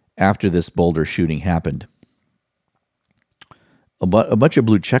after this Boulder shooting happened. A bunch of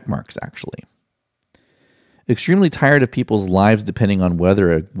blue check marks, actually. Extremely tired of people's lives depending on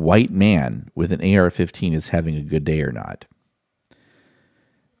whether a white man with an AR-15 is having a good day or not.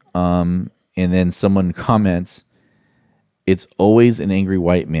 And then someone comments, it's always an angry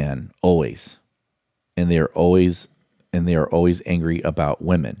white man, always. And they are always angry about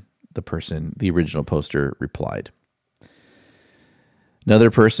women. The original poster replied.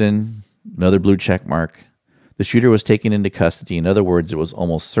 Another person, another blue check mark. The shooter was taken into custody. In other words, it was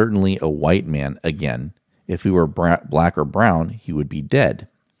almost certainly a white man again. If he were black or brown, he would be dead.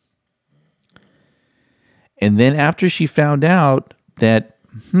 And then after she found out that,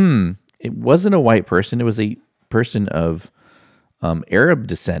 it wasn't a white person, it was a person of Arab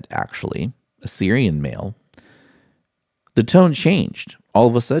descent, actually, a Syrian male, the tone changed. All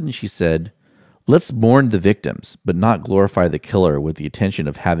of a sudden, she said, let's mourn the victims, but not glorify the killer with the intention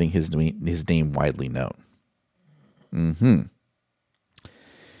of having his name widely known.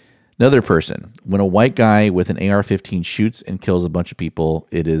 Another person, when a white guy with an AR-15 shoots and kills a bunch of people,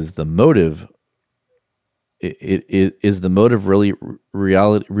 it is the motive. Is the motive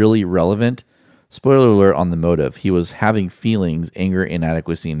really relevant? Spoiler alert on the motive. He was having feelings, anger,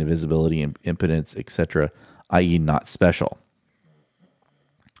 inadequacy, invisibility, impotence, etc., i.e. not special.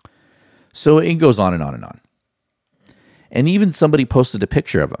 So it goes on and on and on. And even somebody posted a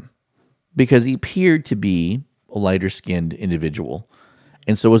picture of him because he appeared to be a lighter-skinned individual,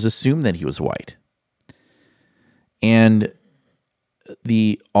 and so it was assumed that he was white. And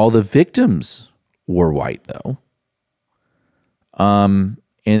all the victims were white, though. And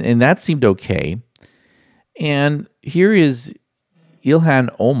that seemed okay. And here is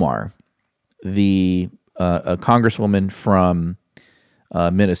Ilhan Omar, a congresswoman from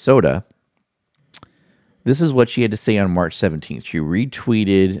Minnesota. This is what she had to say on March 17th. She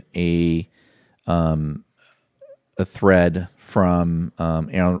retweeted a thread from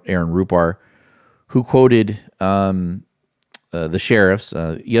Aaron Rupar, who quoted the sheriffs.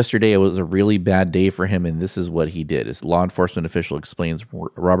 Yesterday, it was a really bad day for him, and this is what he did. As law enforcement official explains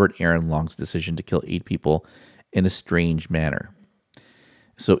Robert Aaron Long's decision to kill 8 people in a strange manner.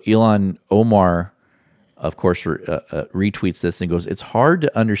 So Ilhan Omar, of course, retweets this and goes, it's hard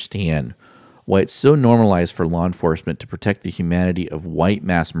to understand why it's so normalized for law enforcement to protect the humanity of white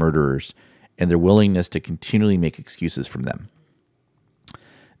mass murderers and their willingness to continually make excuses from them.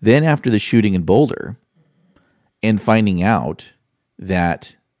 Then after the shooting in Boulder, and finding out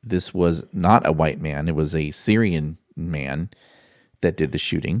that this was not a white man, it was a Syrian man that did the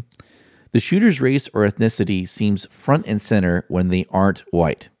shooting, the shooter's race or ethnicity seems front and center when they aren't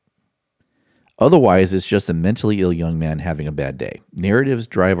white. Otherwise, it's just a mentally ill young man having a bad day. Narratives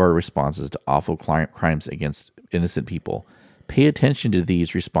drive our responses to awful crimes against innocent people. Pay attention to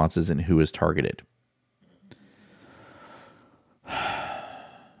these responses and who is targeted.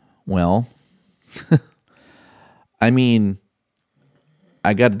 Well, I mean,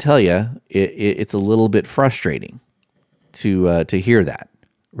 I got to tell you, it's a little bit frustrating to hear that,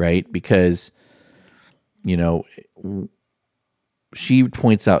 right? Because, you know, she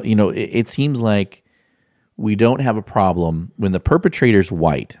points out, you know, it seems like we don't have a problem when the perpetrator's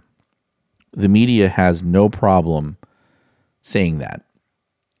white. The media has no problem saying that.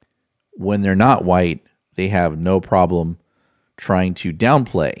 When they're not white, they have no problem trying to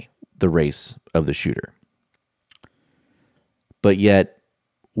downplay the race of the shooter. But yet,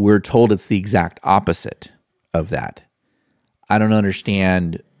 we're told it's the exact opposite of that. I don't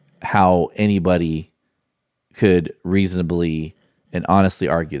understand how anybody could reasonably and honestly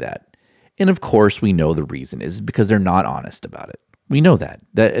argue that. And of course, we know the reason is because they're not honest about it. We know that.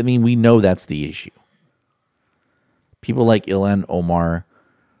 We know that's the issue. People like Ilhan Omar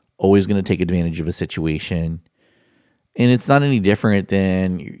always going to take advantage of a situation. And it's not any different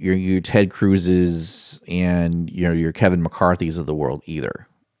than your Ted Cruz's and your Kevin McCarthy's of the world either.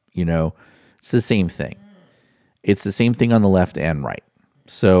 You know, it's the same thing. It's the same thing on the left and right.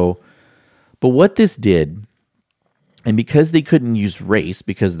 So, but what this did, and because they couldn't use race,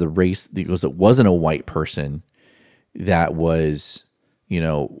 because it wasn't a white person that was,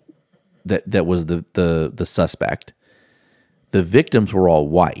 that was the suspect. The victims were all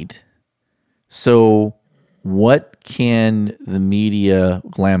white. So what can the media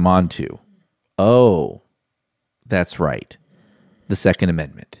glam onto? Oh, that's right. The Second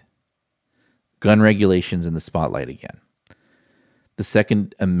Amendment. Gun regulations in the spotlight again. The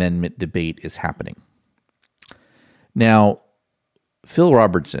Second Amendment debate is happening. Now, Phil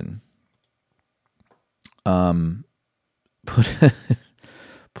Robertson put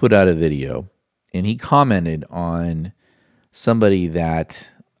out a video, and he commented on somebody that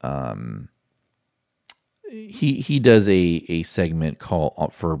he does a segment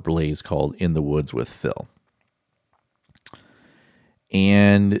for Blaze called "In the Woods with Phil,"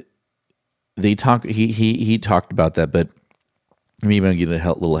 and they talk. He talked about that, but maybe I'm getting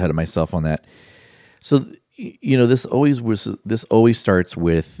a little ahead of myself on that. So this always starts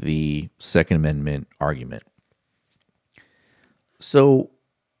with the Second Amendment argument. So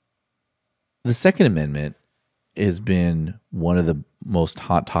the Second Amendment has been one of the most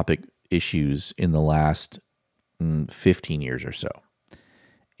hot topic issues in the last 15 years or so.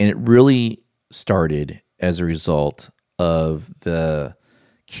 And it really started as a result of the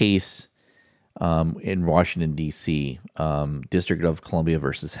case in Washington, D.C., District of Columbia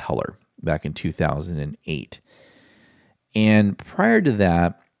versus Heller back in 2008. And prior to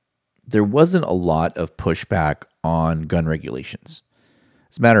that, there wasn't a lot of pushback on gun regulations.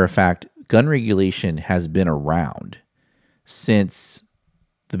 As a matter of fact, gun regulation has been around since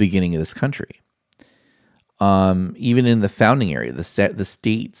the beginning of this country. Even in the founding era, the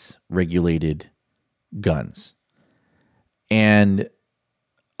states regulated guns. And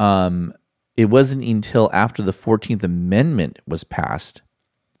it wasn't until after the 14th Amendment was passed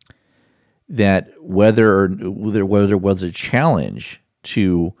that whether there was a challenge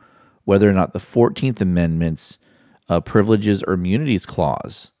to whether or not the 14th Amendment's privileges or immunities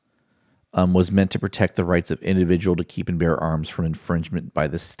clause was meant to protect the rights of individual to keep and bear arms from infringement by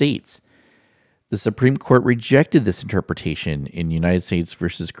the states. The Supreme Court rejected this interpretation in United States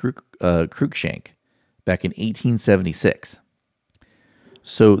versus Cruikshank back in 1876.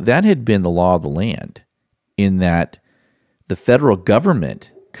 So that had been the law of the land, in that the federal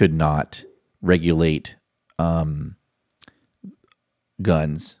government could not regulate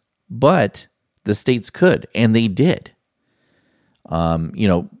guns, but the states could, and they did.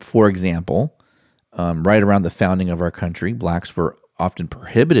 For example, right around the founding of our country, blacks were often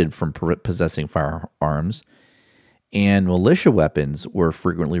prohibited from possessing firearms, and militia weapons were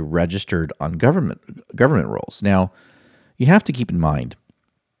frequently registered on government rolls. Now, you have to keep in mind,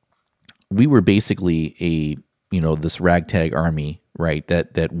 we were basically this ragtag army, right?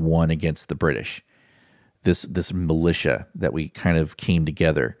 That won against the British. This militia that we kind of came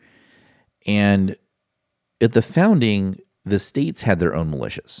together, and at the founding, the states had their own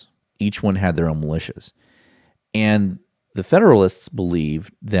militias. Each one had their own militias, and the Federalists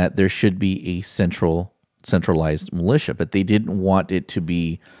believed that there should be a centralized militia, but they didn't want it to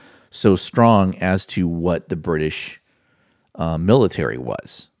be so strong as to what the British military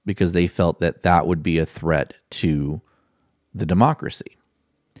was, because they felt that would be a threat to the democracy.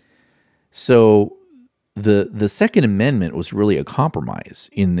 So the Second Amendment was really a compromise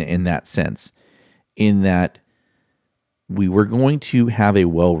in that sense, in that we were going to have a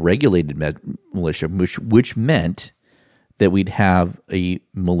well-regulated militia, which meant that we'd have a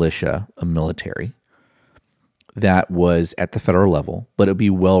militia, a military, that was at the federal level, but it would be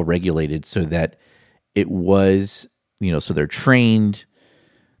well-regulated so that it was, so they're trained,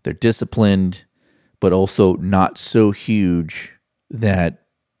 they're disciplined, but also not so huge that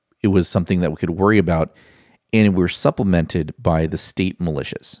it was something that we could worry about. And we're supplemented by the state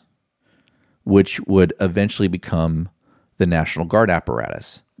militias, which would eventually become the National Guard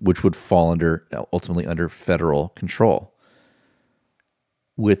apparatus, which would fall ultimately under federal control,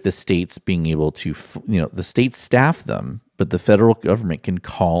 with the states being able to, the states staff them, but the federal government can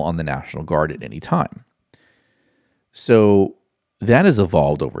call on the National Guard at any time. So that has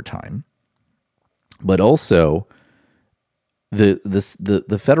evolved over time, but also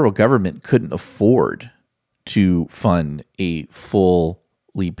the federal government couldn't afford to fund a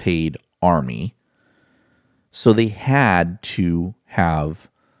fully paid army, so they had to have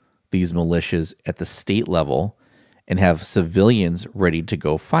these militias at the state level and have civilians ready to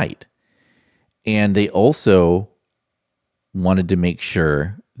go fight. And they also wanted to make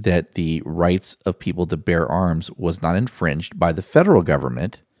sure that the rights of people to bear arms was not infringed by the federal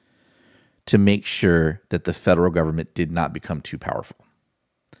government, to make sure that the federal government did not become too powerful.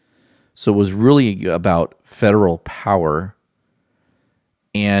 So it was really about federal power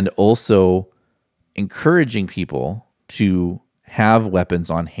and also encouraging people to have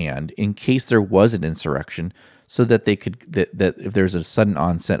weapons on hand in case there was an insurrection, so that they could, that if there's a sudden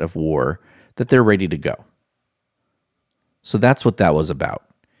onset of war, that they're ready to go. So that's what that was about.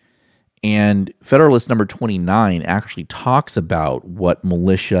 And Federalist number 29 actually talks about what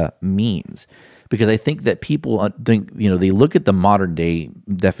militia means, because I think that people think, they look at the modern day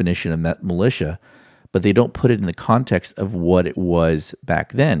definition of that militia, but they don't put it in the context of what it was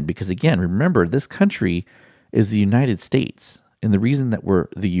back then. Because again, remember, this country is the United States. And the reason that we're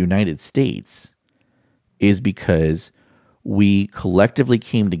the United States is because we collectively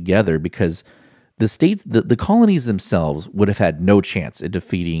came together, because the states, the colonies themselves would have had no chance at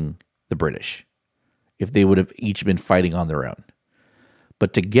defeating the British if they would have each been fighting on their own.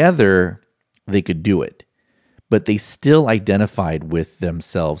 But together, they could do it. But they still identified with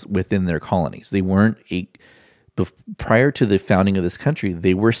themselves within their colonies. They weren't prior to the founding of this country,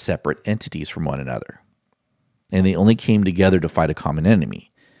 they were separate entities from one another. And they only came together to fight a common enemy.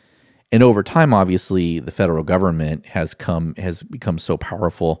 And over time, obviously, the federal government has become so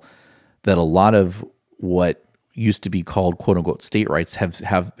powerful that a lot of what used to be called "quote unquote" state rights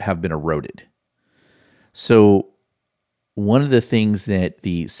have been eroded. So one of the things that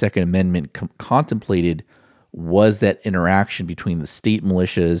the Second Amendment contemplated was that interaction between the state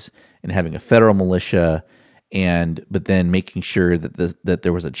militias and having a federal militia, but then making sure that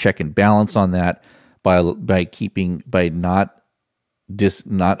there was a check and balance on that by not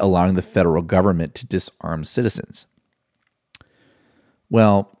allowing the federal government to disarm citizens.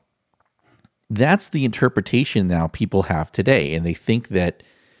 Well, that's the interpretation now people have today, and they think that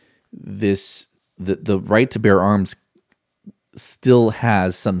the right to bear arms still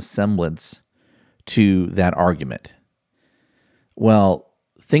has some semblance to that argument. Well,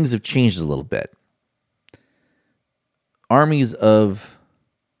 things have changed a little bit. Armies of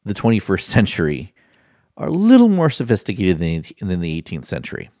the 21st century are a little more sophisticated than the 18th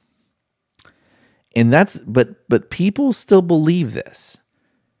century. And but people still believe this.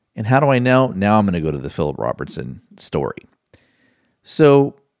 And how do I know? Now I'm going to go to the Philip Robertson story.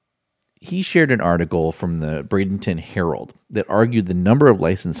 So he shared an article from the Bradenton Herald that argued the number of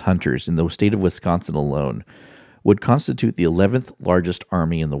licensed hunters in the state of Wisconsin alone would constitute the 11th largest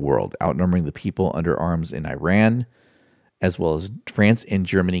army in the world, outnumbering the people under arms in Iran, as well as France and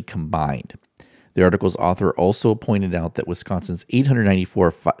Germany combined. The article's author also pointed out that Wisconsin's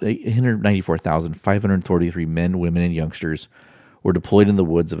 894,533 men, women, and youngsters were deployed in the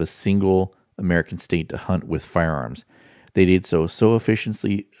woods of a single American state to hunt with firearms. They did so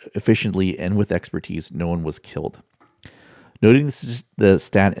efficiently and with expertise, no one was killed. Noting the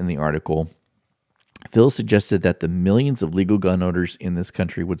stat in the article, Phil suggested that the millions of legal gun owners in this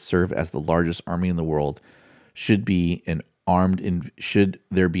country would serve as the largest army in the world should there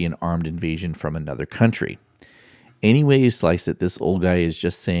be an armed invasion from another country. Any way you slice it, this old guy is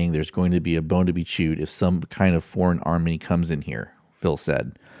just saying there's going to be a bone to be chewed if some kind of foreign army comes in here, Phil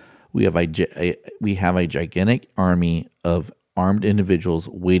said. We have a gigantic army of armed individuals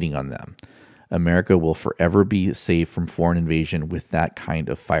waiting on them. America will forever be safe from foreign invasion with that kind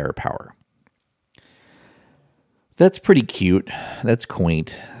of firepower. That's pretty cute. That's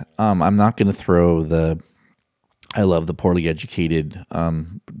quaint. I'm not going to throw I love the poorly educated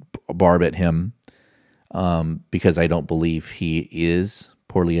barb at him because I don't believe he is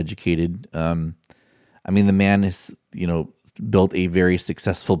poorly educated. The man has, built a very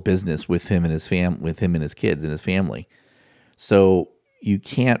successful business with him and his kids and his family. So you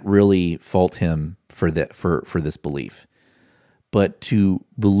can't really fault him for that for this belief. But to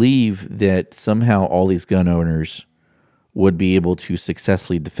believe that somehow all these gun owners would be able to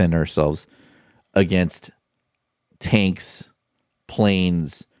successfully defend ourselves against tanks,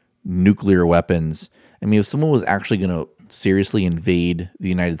 planes, nuclear weapons. I mean, if someone was actually going to seriously invade the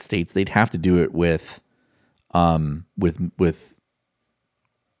United States, they'd have to do it with they're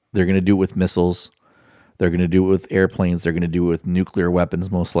going to do it with missiles. They're going to do it with airplanes. They're going to do it with nuclear weapons,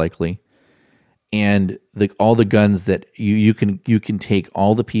 most likely. And all the guns that you can take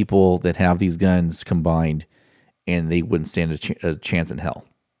all the people that have these guns combined, and they wouldn't stand a chance in hell,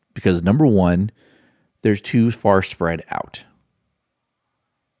 because number one, they're too far spread out.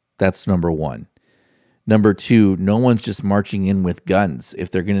 That's number one. Number two, no one's just marching in with guns.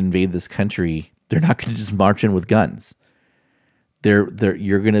 If they're going to invade this country, they're not going to just march in with guns. You're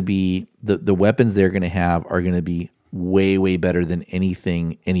going to be the weapons they're going to have are going to be way, way better than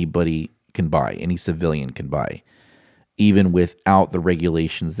anything anybody can buy, any civilian can buy, even without the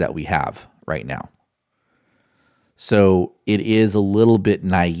regulations that we have right now. So it is a little bit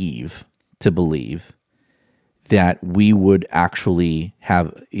naive to believe that we would actually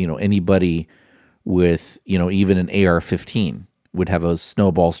have, anybody with, even an AR-15 would have a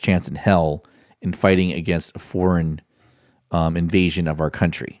snowball's chance in hell in fighting against a foreign invasion of our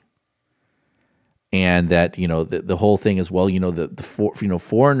country. And that, the whole thing is, well,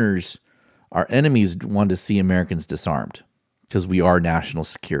 foreigners, our enemies want to see Americans disarmed because we are national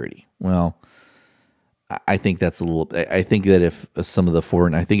security. Well, I think that's a little. I think that if some of the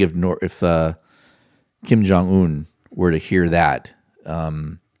foreign, I think if Kim Jong-un were to hear that,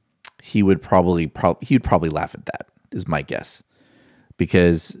 he would probably laugh at that. Is my guess,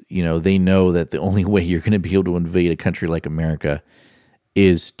 because they know that the only way you're going to be able to invade a country like America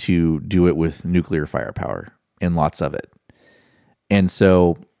is to do it with nuclear firepower and lots of it. And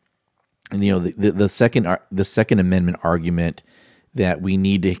so, the Second Amendment argument that we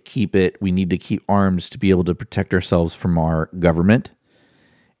need to keep arms to be able to protect ourselves from our government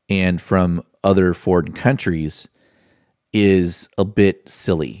and from other foreign countries is a bit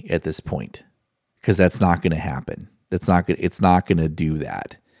silly at this point, because that's not going to happen. It's not going to do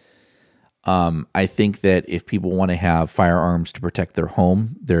that. I think that if people want to have firearms to protect their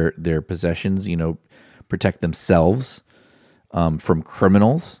home, their possessions, protect themselves from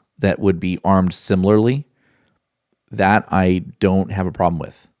criminals that would be armed similarly, that I don't have a problem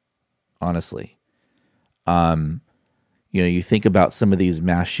with, honestly. You think about some of these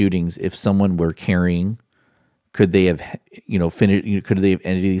mass shootings. If someone were carrying, could they have, finished? Could they have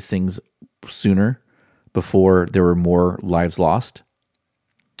ended these things sooner, before there were more lives lost?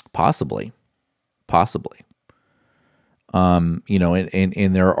 Possibly. And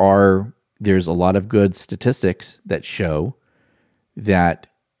there's a lot of good statistics that show that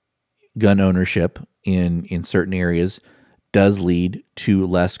gun ownership in certain areas does lead to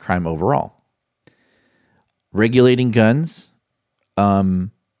less crime overall. Regulating guns, I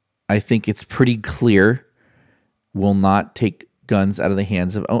think it's pretty clear, will not take guns out of the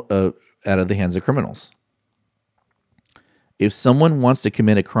hands of criminals. If someone wants to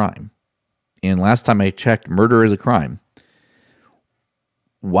commit a crime, and last time I checked, murder is a crime,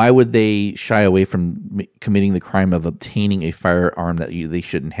 why would they shy away from committing the crime of obtaining a firearm that they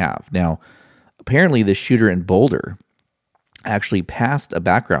shouldn't have? Now, apparently the shooter in Boulder actually passed a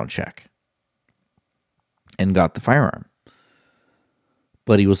background check and got the firearm.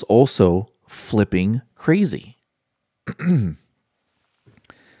 But he was also flipping crazy.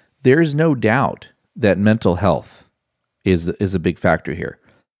 There's no doubt that mental health is a big factor here.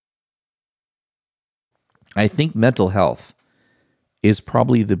 I think mental health is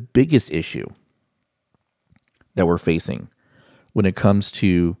probably the biggest issue that we're facing when it comes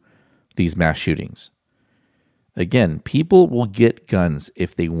to these mass shootings. Again, people will get guns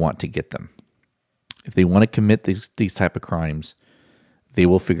if they want to get them. If they want to commit these type of crimes, they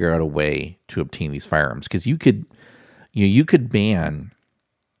will figure out a way to obtain these firearms. Because you could ban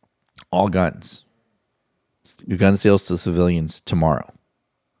all gun sales to civilians tomorrow,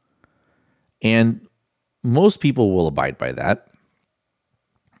 and most people will abide by that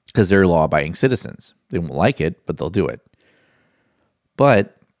because they're law-abiding citizens. They won't like it, but they'll do it.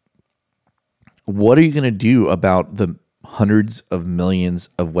 But what are you going to do about the hundreds of millions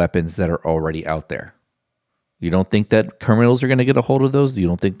of weapons that are already out there? You don't think that criminals are going to get a hold of those? You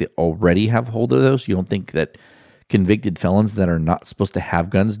don't think they already have hold of those? You don't think that convicted felons that are not supposed to have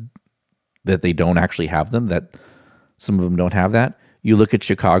guns, that they don't actually have them, that some of them don't have that? You look at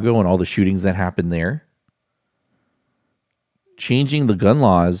Chicago and all the shootings that happened there. Changing the gun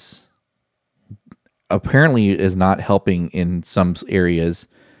laws apparently is not helping in some areas,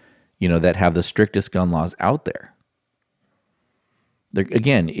 that have the strictest gun laws out there.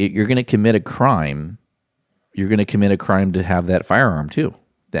 Again, you're going to commit a crime. You're going to commit a crime to have that firearm too,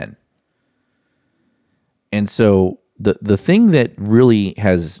 then. And so the thing that really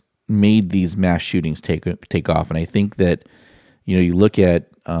has made these mass shootings take off, and I think that, you look at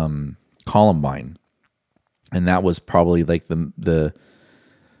Columbine, and that was probably like the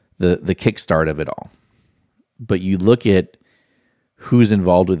kickstart of it all. But you look at who's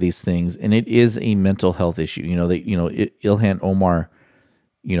involved with these things, and it is a mental health issue. Ilhan Omar,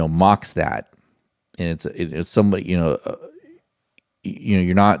 mocks that, and it's somebody,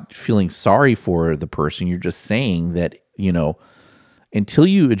 you're not feeling sorry for the person. You're just saying that, until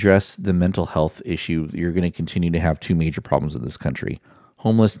you address the mental health issue, you're going to continue to have two major problems in this country: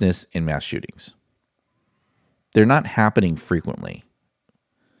 homelessness and mass shootings. They're not happening frequently,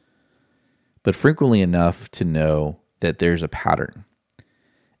 but frequently enough to know that there's a pattern.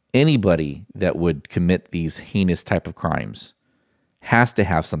 Anybody that would commit these heinous type of crimes has to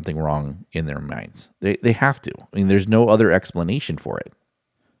have something wrong in their minds. They have to. I mean, there's no other explanation for it,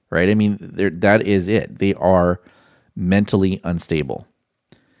 right? I mean, that is it. They are mentally unstable.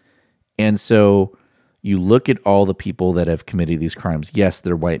 And so you look at all the people that have committed these crimes. Yes,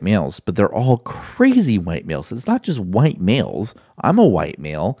 they're white males, but they're all crazy white males. It's not just white males. I'm a white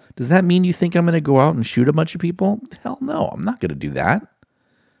male. Does that mean you think I'm going to go out and shoot a bunch of people? Hell no, I'm not going to do that.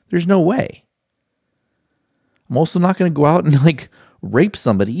 There's no way. I'm also not going to go out and rape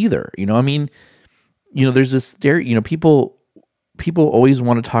somebody either. There's this people always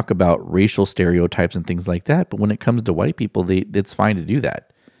want to talk about racial stereotypes and things like that, but when it comes to white people, it's fine to do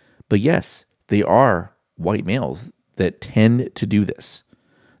that. But yes, they are white males that tend to do this.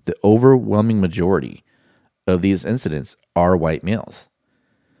 The overwhelming majority of these incidents are white males.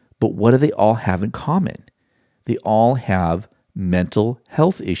 But what do they all have in common? They all have mental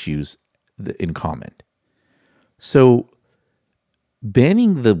health issues in common. So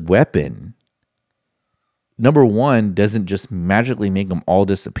banning the weapon, number one, doesn't just magically make them all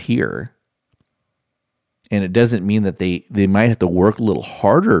disappear. And it doesn't mean that they might have to work a little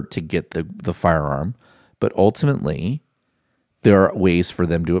harder to get the firearm, but ultimately there are ways for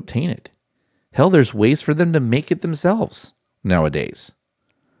them to obtain it. Hell, there's ways for them to make it themselves nowadays.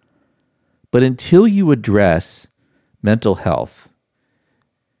 But until you address mental health,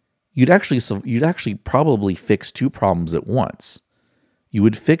 you'd actually probably fix two problems at once. You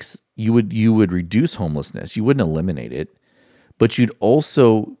would reduce homelessness. You wouldn't eliminate it. But you'd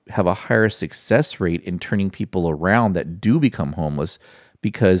also have a higher success rate in turning people around that do become homeless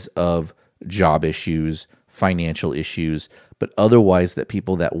because of job issues, financial issues, but otherwise that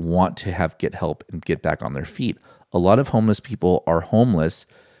people that want to get help and get back on their feet. A lot of homeless people are homeless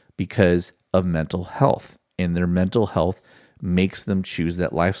because of mental health, and their mental health makes them choose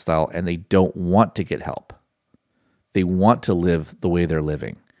that lifestyle, and they don't want to get help. They want to live the way they're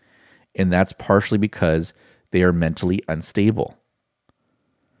living. And that's partially because they are mentally unstable.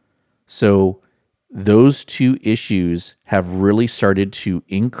 So those two issues have really started to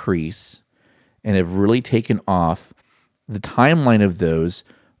increase and have really taken off. The timeline of those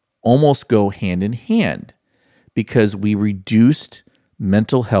almost go hand in hand because we reduced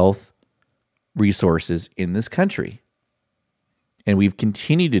mental health resources in this country. And we've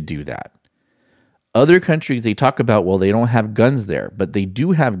continued to do that. Other countries, they talk about, well, they don't have guns there, but they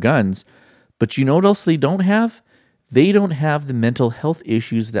do have guns. But you know what else they don't have? They don't have the mental health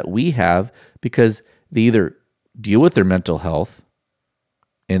issues that we have because they either deal with their mental health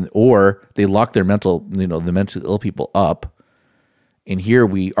or they lock their the mentally ill people up. And here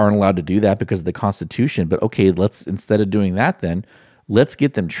we aren't allowed to do that because of the Constitution. But okay, instead of doing that then, let's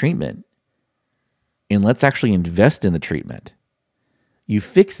get them treatment and let's actually invest in the treatment. You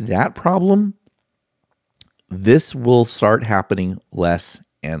fix that problem, this will start happening less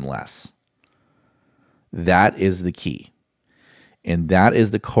and less. That is the key. And that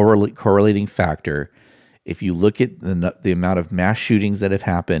is the correlating factor. If you look at the amount of mass shootings that have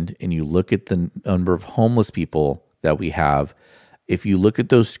happened and you look at the number of homeless people that we have, if you look at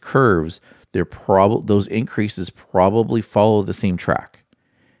those curves, those increases probably follow the same track.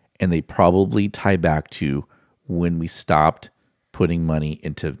 And they probably tie back to when we stopped putting money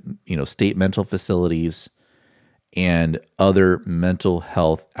into state mental facilities and other mental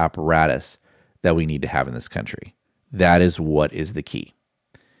health apparatus that we need to have in this country. That is what is the key.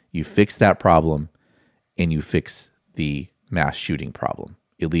 You fix that problem and you fix the mass shooting problem.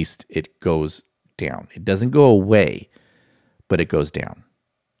 At least it goes down. It doesn't go away, but it goes down.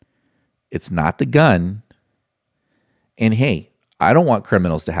 It's not the gun. And hey, I don't want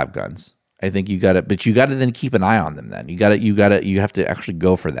criminals to have guns. I think you got to, but you got to then keep an eye on them. Then you have to actually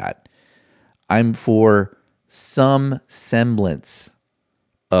go for that. I'm for some semblance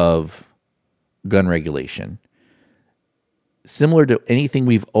of gun regulation, similar to anything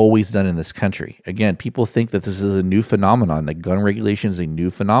we've always done in this country. Again, people think that this is a new phenomenon, that gun regulation is a new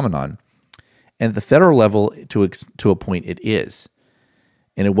phenomenon. And at the federal level, to a point, it is.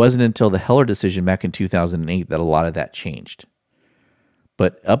 And it wasn't until the Heller decision back in 2008 that a lot of that changed.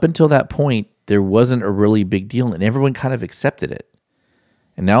 But up until that point, there wasn't a really big deal, and everyone kind of accepted it.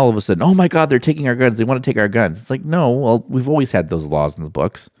 And now all of a sudden, oh my God, they're taking our guns. They want to take our guns. It's like, no, well, we've always had those laws in the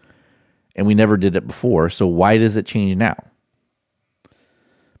books, and we never did it before. So why does it change now?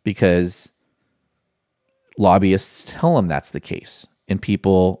 Because lobbyists tell them that's the case, and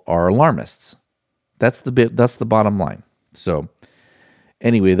people are alarmists. That's the bottom line. So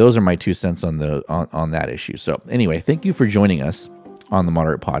anyway, those are my 2 cents on that issue. So anyway, thank you for joining us on The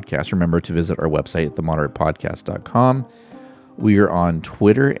Moderate Podcast. Remember to visit our website at themoderatepodcast.com. We are on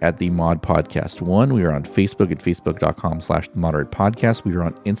Twitter at The Mod Podcast 1. We are on Facebook at facebook.com/The Moderate Podcast. We are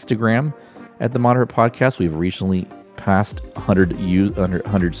on Instagram at The Moderate Podcast. We've recently passed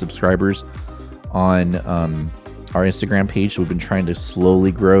 100 subscribers on our Instagram page. So we've been trying to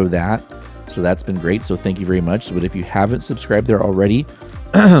slowly grow that. So that's been great. So thank you very much. But if you haven't subscribed there already,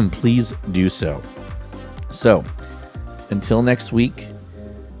 please do so. So until next week.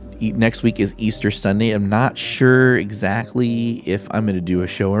 Next week is Easter Sunday. I'm not sure exactly if I'm going to do a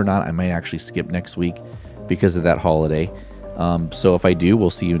show or not. I might actually skip next week because of that holiday. So if I do,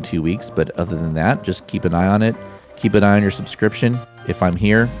 we'll see you in 2 weeks. But other than that, just keep an eye on it. Keep an eye on your subscription. If I'm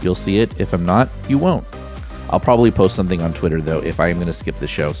here, you'll see it. If I'm not, you won't. I'll probably post something on Twitter, though, if I am going to skip the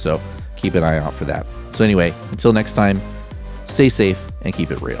show. So keep an eye out for that. So anyway, until next time, stay safe and keep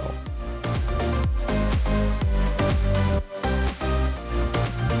it real.